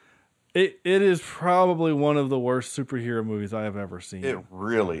 It is probably one of the worst superhero movies I have ever seen. It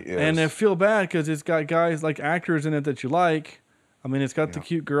really is. And I feel bad because it's got guys like actors in it that you like. I mean, it's got the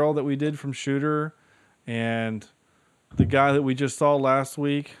cute girl that we did from Shooter, and the guy that we just saw last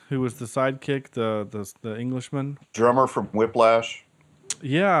week, who was the sidekick, the Englishman, drummer from Whiplash.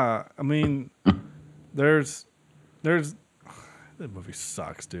 Yeah, I mean, there's that movie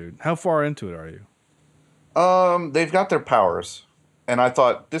sucks, dude. How far into it are you? They've got their powers, and I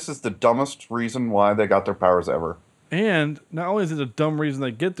thought this is the dumbest reason why they got their powers ever. And not only is it a dumb reason they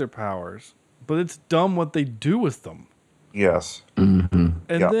get their powers, but it's dumb what they do with them. Yes. Mm-hmm.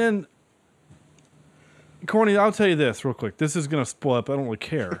 And then, Corny, I'll tell you this real quick. This is going to spoil up. I don't really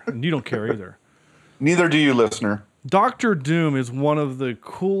care. And you don't care either. Neither do you, listener. Doctor Doom is one of the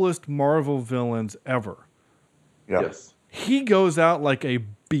coolest Marvel villains ever. Yep. Yes. He goes out like a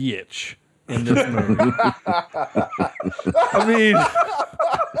bitch in this movie. I mean...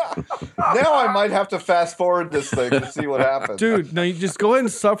 Now I might have to fast forward this thing to see what happens. Dude, no, you just go ahead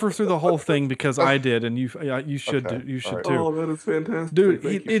and suffer through the whole thing because I did, and you should too. Oh, that is fantastic.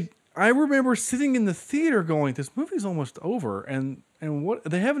 Dude, I remember sitting in the theater going, "This movie's almost over," and what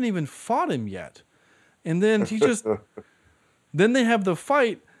they haven't even fought him yet, and then he just, then they have the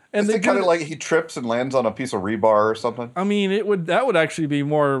fight, and they kind of like he trips and lands on a piece of rebar or something. I mean, that would actually be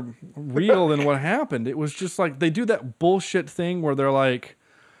more real than what happened. It was just like they do that bullshit thing where they're like,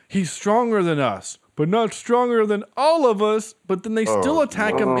 he's stronger than us, but not stronger than all of us. But then they still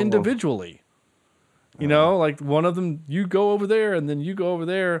attack him individually. You know, like one of them, you go over there and then you go over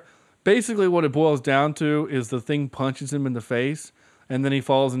there. Basically what it boils down to is the thing punches him in the face and then he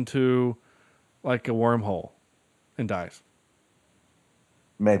falls into like a wormhole and dies.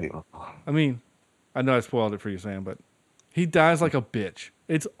 Maybe. I mean, I know I spoiled it for you, Sam, but he dies like a bitch.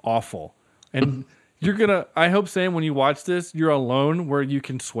 It's awful. And... I hope, Sam, when you watch this, you're alone where you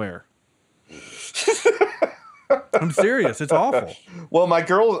can swear. I'm serious. It's awful. Well, my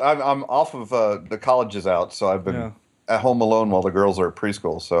girls, I'm off of the college is out, so I've been at home alone while the girls are at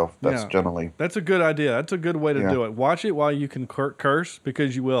preschool. So that's generally. That's a good idea. That's a good way to do it. Watch it while you can curse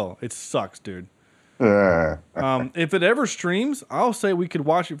because you will. It sucks, dude. If it ever streams, I'll say we could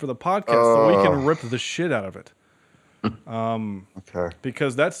watch it for the podcast so we can rip the shit out of it. Okay.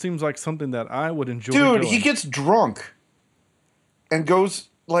 Because that seems like something that I would enjoy. Dude, he gets drunk and goes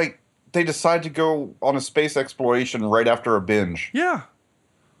like they decide to go on a space exploration right after a binge. Yeah.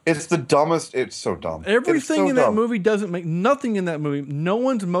 It's the dumbest. It's so dumb. Everything in that movie doesn't make nothing in that movie. No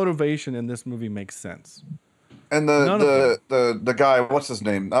one's motivation in this movie makes sense. And the guy, what's his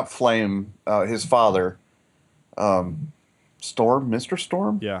name? Not Flame, his father, Storm, Mr.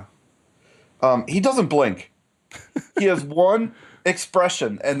 Storm. Yeah. He doesn't blink. He has one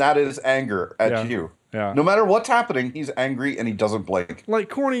expression, and that is anger at you. Yeah. No matter what's happening, he's angry and he doesn't blink. Like,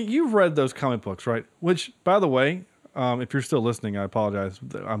 Corny, you've read those comic books, right? Which, by the way, if you're still listening, I apologize.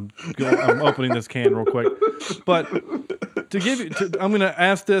 I'm opening this can real quick. But I'm going to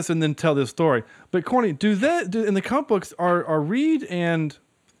ask this and then tell this story. But Corny, in the comic books, are Reed and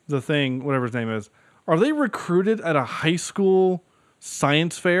the Thing, whatever his name is, are they recruited at a high school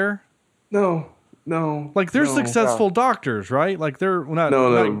science fair? No. Like they're successful doctors, right? Like they're not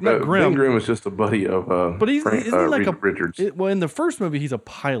Grimm. Ben Grimm is just a buddy of but isn't he like Richards. In the first movie, he's a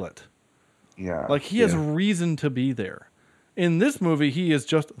pilot. Yeah. Like he has reason to be there. In this movie, he is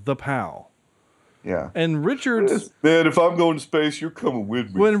just the pal. Yeah. And Richards... Man, if I'm going to space, you're coming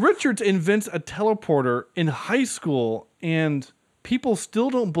with me. When Richards invents a teleporter in high school and people still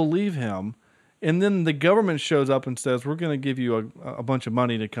don't believe him, and then the government shows up and says, we're going to give you a bunch of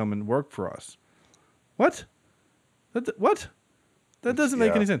money to come and work for us. What? What? That doesn't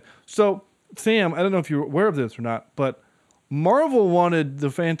make any sense. So, Sam, I don't know if you're aware of this or not, but Marvel wanted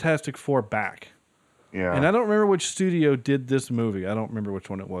the Fantastic Four back. Yeah. And I don't remember which studio did this movie. I don't remember which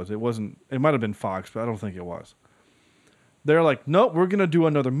one it was. It might have been Fox, but I don't think it was. They're like, nope, we're going to do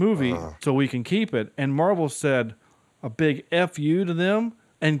another movie so we can keep it. And Marvel said a big F you to them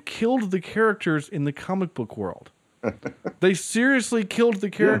and killed the characters in the comic book world. They seriously killed the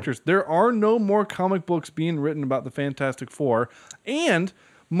characters. Yeah. There are no more comic books being written about the Fantastic Four. And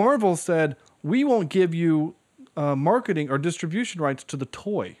Marvel said, we won't give you marketing or distribution rights to the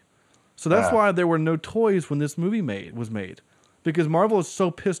toy. So that's why there were no toys when this movie was made. Because Marvel is so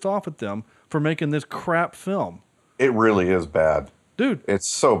pissed off at them for making this crap film. It really is bad. Dude. It's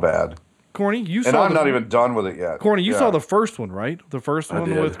so bad. Corny, you saw And I'm not even done with it yet. Corny, you saw the first one, right? The first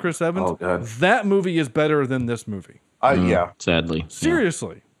one with Chris Evans? Oh, God. That movie is better than this movie. Yeah. Sadly.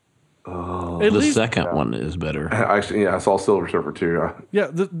 Seriously. The second one is better. Actually, I saw Silver Surfer too. Yeah,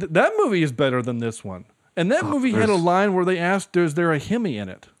 that movie is better than this one. And that movie had a line where they asked, is there a Hemi in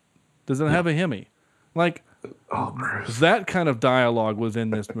it? Does it have a Hemi? Like, that kind of dialogue was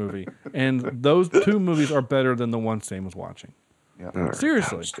in this movie. And those two movies are better than the one Sam was watching. Yeah.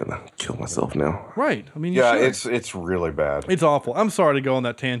 Seriously. I'm just going to kill myself now. Right. I mean, it's really bad. It's awful. I'm sorry to go on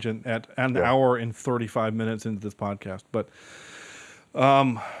that tangent at an hour and 35 minutes into this podcast. But,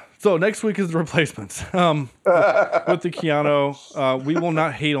 so next week is The Replacements with the Keanu. We will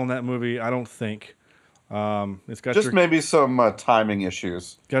not hate on that movie, I don't think. It's got just maybe some timing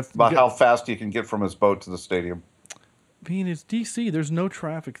issues about how fast you can get from his boat to the stadium. I mean, it's DC. There's no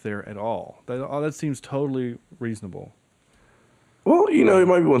traffic there at all. That seems totally reasonable. Well, it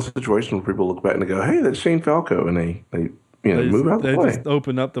might be one situation where people look back and they go, "Hey, that's Shane Falco," and they move out of the way. They just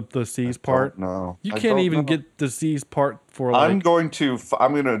open up the C's part. No, you can't even get the C's part for. I'm going to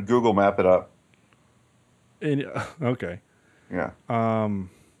Google map it up. Okay. Yeah.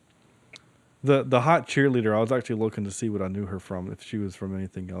 The hot cheerleader, I was actually looking to see what I knew her from, if she was from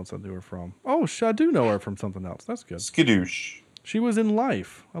anything else I knew her from. Oh, I do know her from something else. That's good. Skadoosh. She was in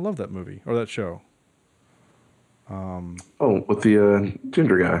Life. I love that movie, or that show. With the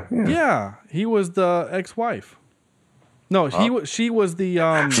ginger guy. Yeah, he was the ex-wife. No, she was the...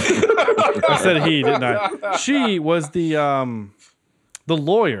 I said he, didn't I? She was the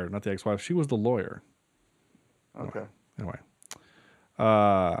lawyer, not the ex-wife. She was the lawyer. Okay. Anyway.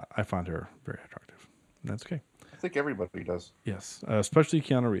 I find her very attractive. That's okay. I think everybody does. Yes, especially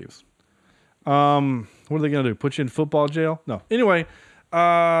Keanu Reeves. What are they going to do? Put you in football jail? No. Anyway,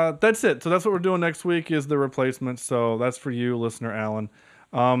 that's it. So that's what we're doing next week is The Replacements. So that's for you, listener Alan.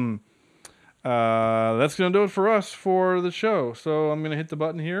 That's going to do it for us for the show. So I'm going to hit the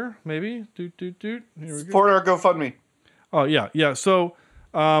button here, maybe. Doot, doot, doot. Here we go. For our GoFundMe. Oh, yeah. So...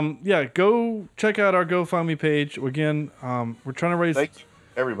 go check out our GoFundMe page. Again, we're trying to raise... Thank you,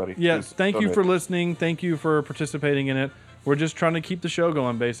 everybody. Yes, thank you for listening. Thank you for participating in it. We're just trying to keep the show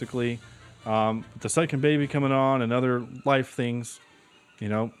going, basically. The second baby coming on and other life things,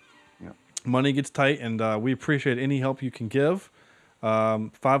 money gets tight, and we appreciate any help you can give.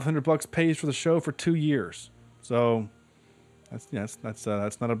 $500 pays for the show for 2 years. So that's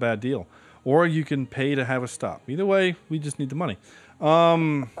not a bad deal. Or you can pay to have us stop. Either way, we just need the money.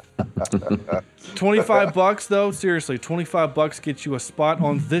 $25 though, seriously, $25 gets you a spot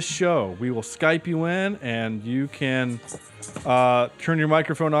on this show. We will Skype you in, and you can turn your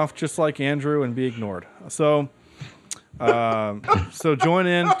microphone off just like Andrew and be ignored. So join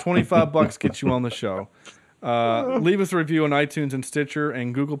in. $25 gets you on the show. Leave us a review on iTunes and Stitcher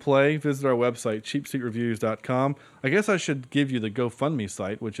and Google Play. Visit our website, cheapseatreviews.com. I guess I should give you the GoFundMe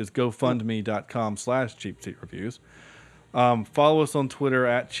site, which is gofundme.com/cheapseatreviews. Follow us on Twitter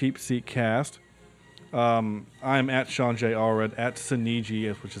at CheapSeatCast. I'm at Sean J. Allred, at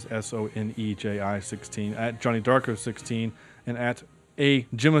Soniji, which is SONEJI 16, at Johnny Darko 16, and at A.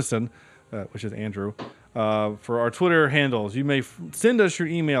 Jimison, which is Andrew. For our Twitter handles, you may send us your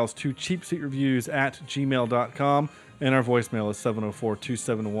emails to cheapseatreviews@gmail.com, and our voicemail is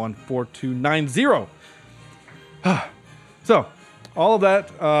 704-271-4290. So, all of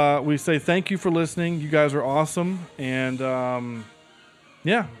that, we say thank you for listening. You guys are awesome, and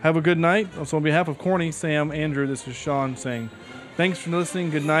yeah, have a good night. So on behalf of Corny, Sam, Andrew, this is Sean saying thanks for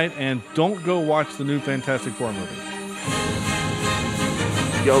listening, good night, and don't go watch the new Fantastic Four movie.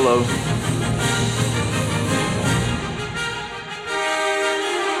 YOLO.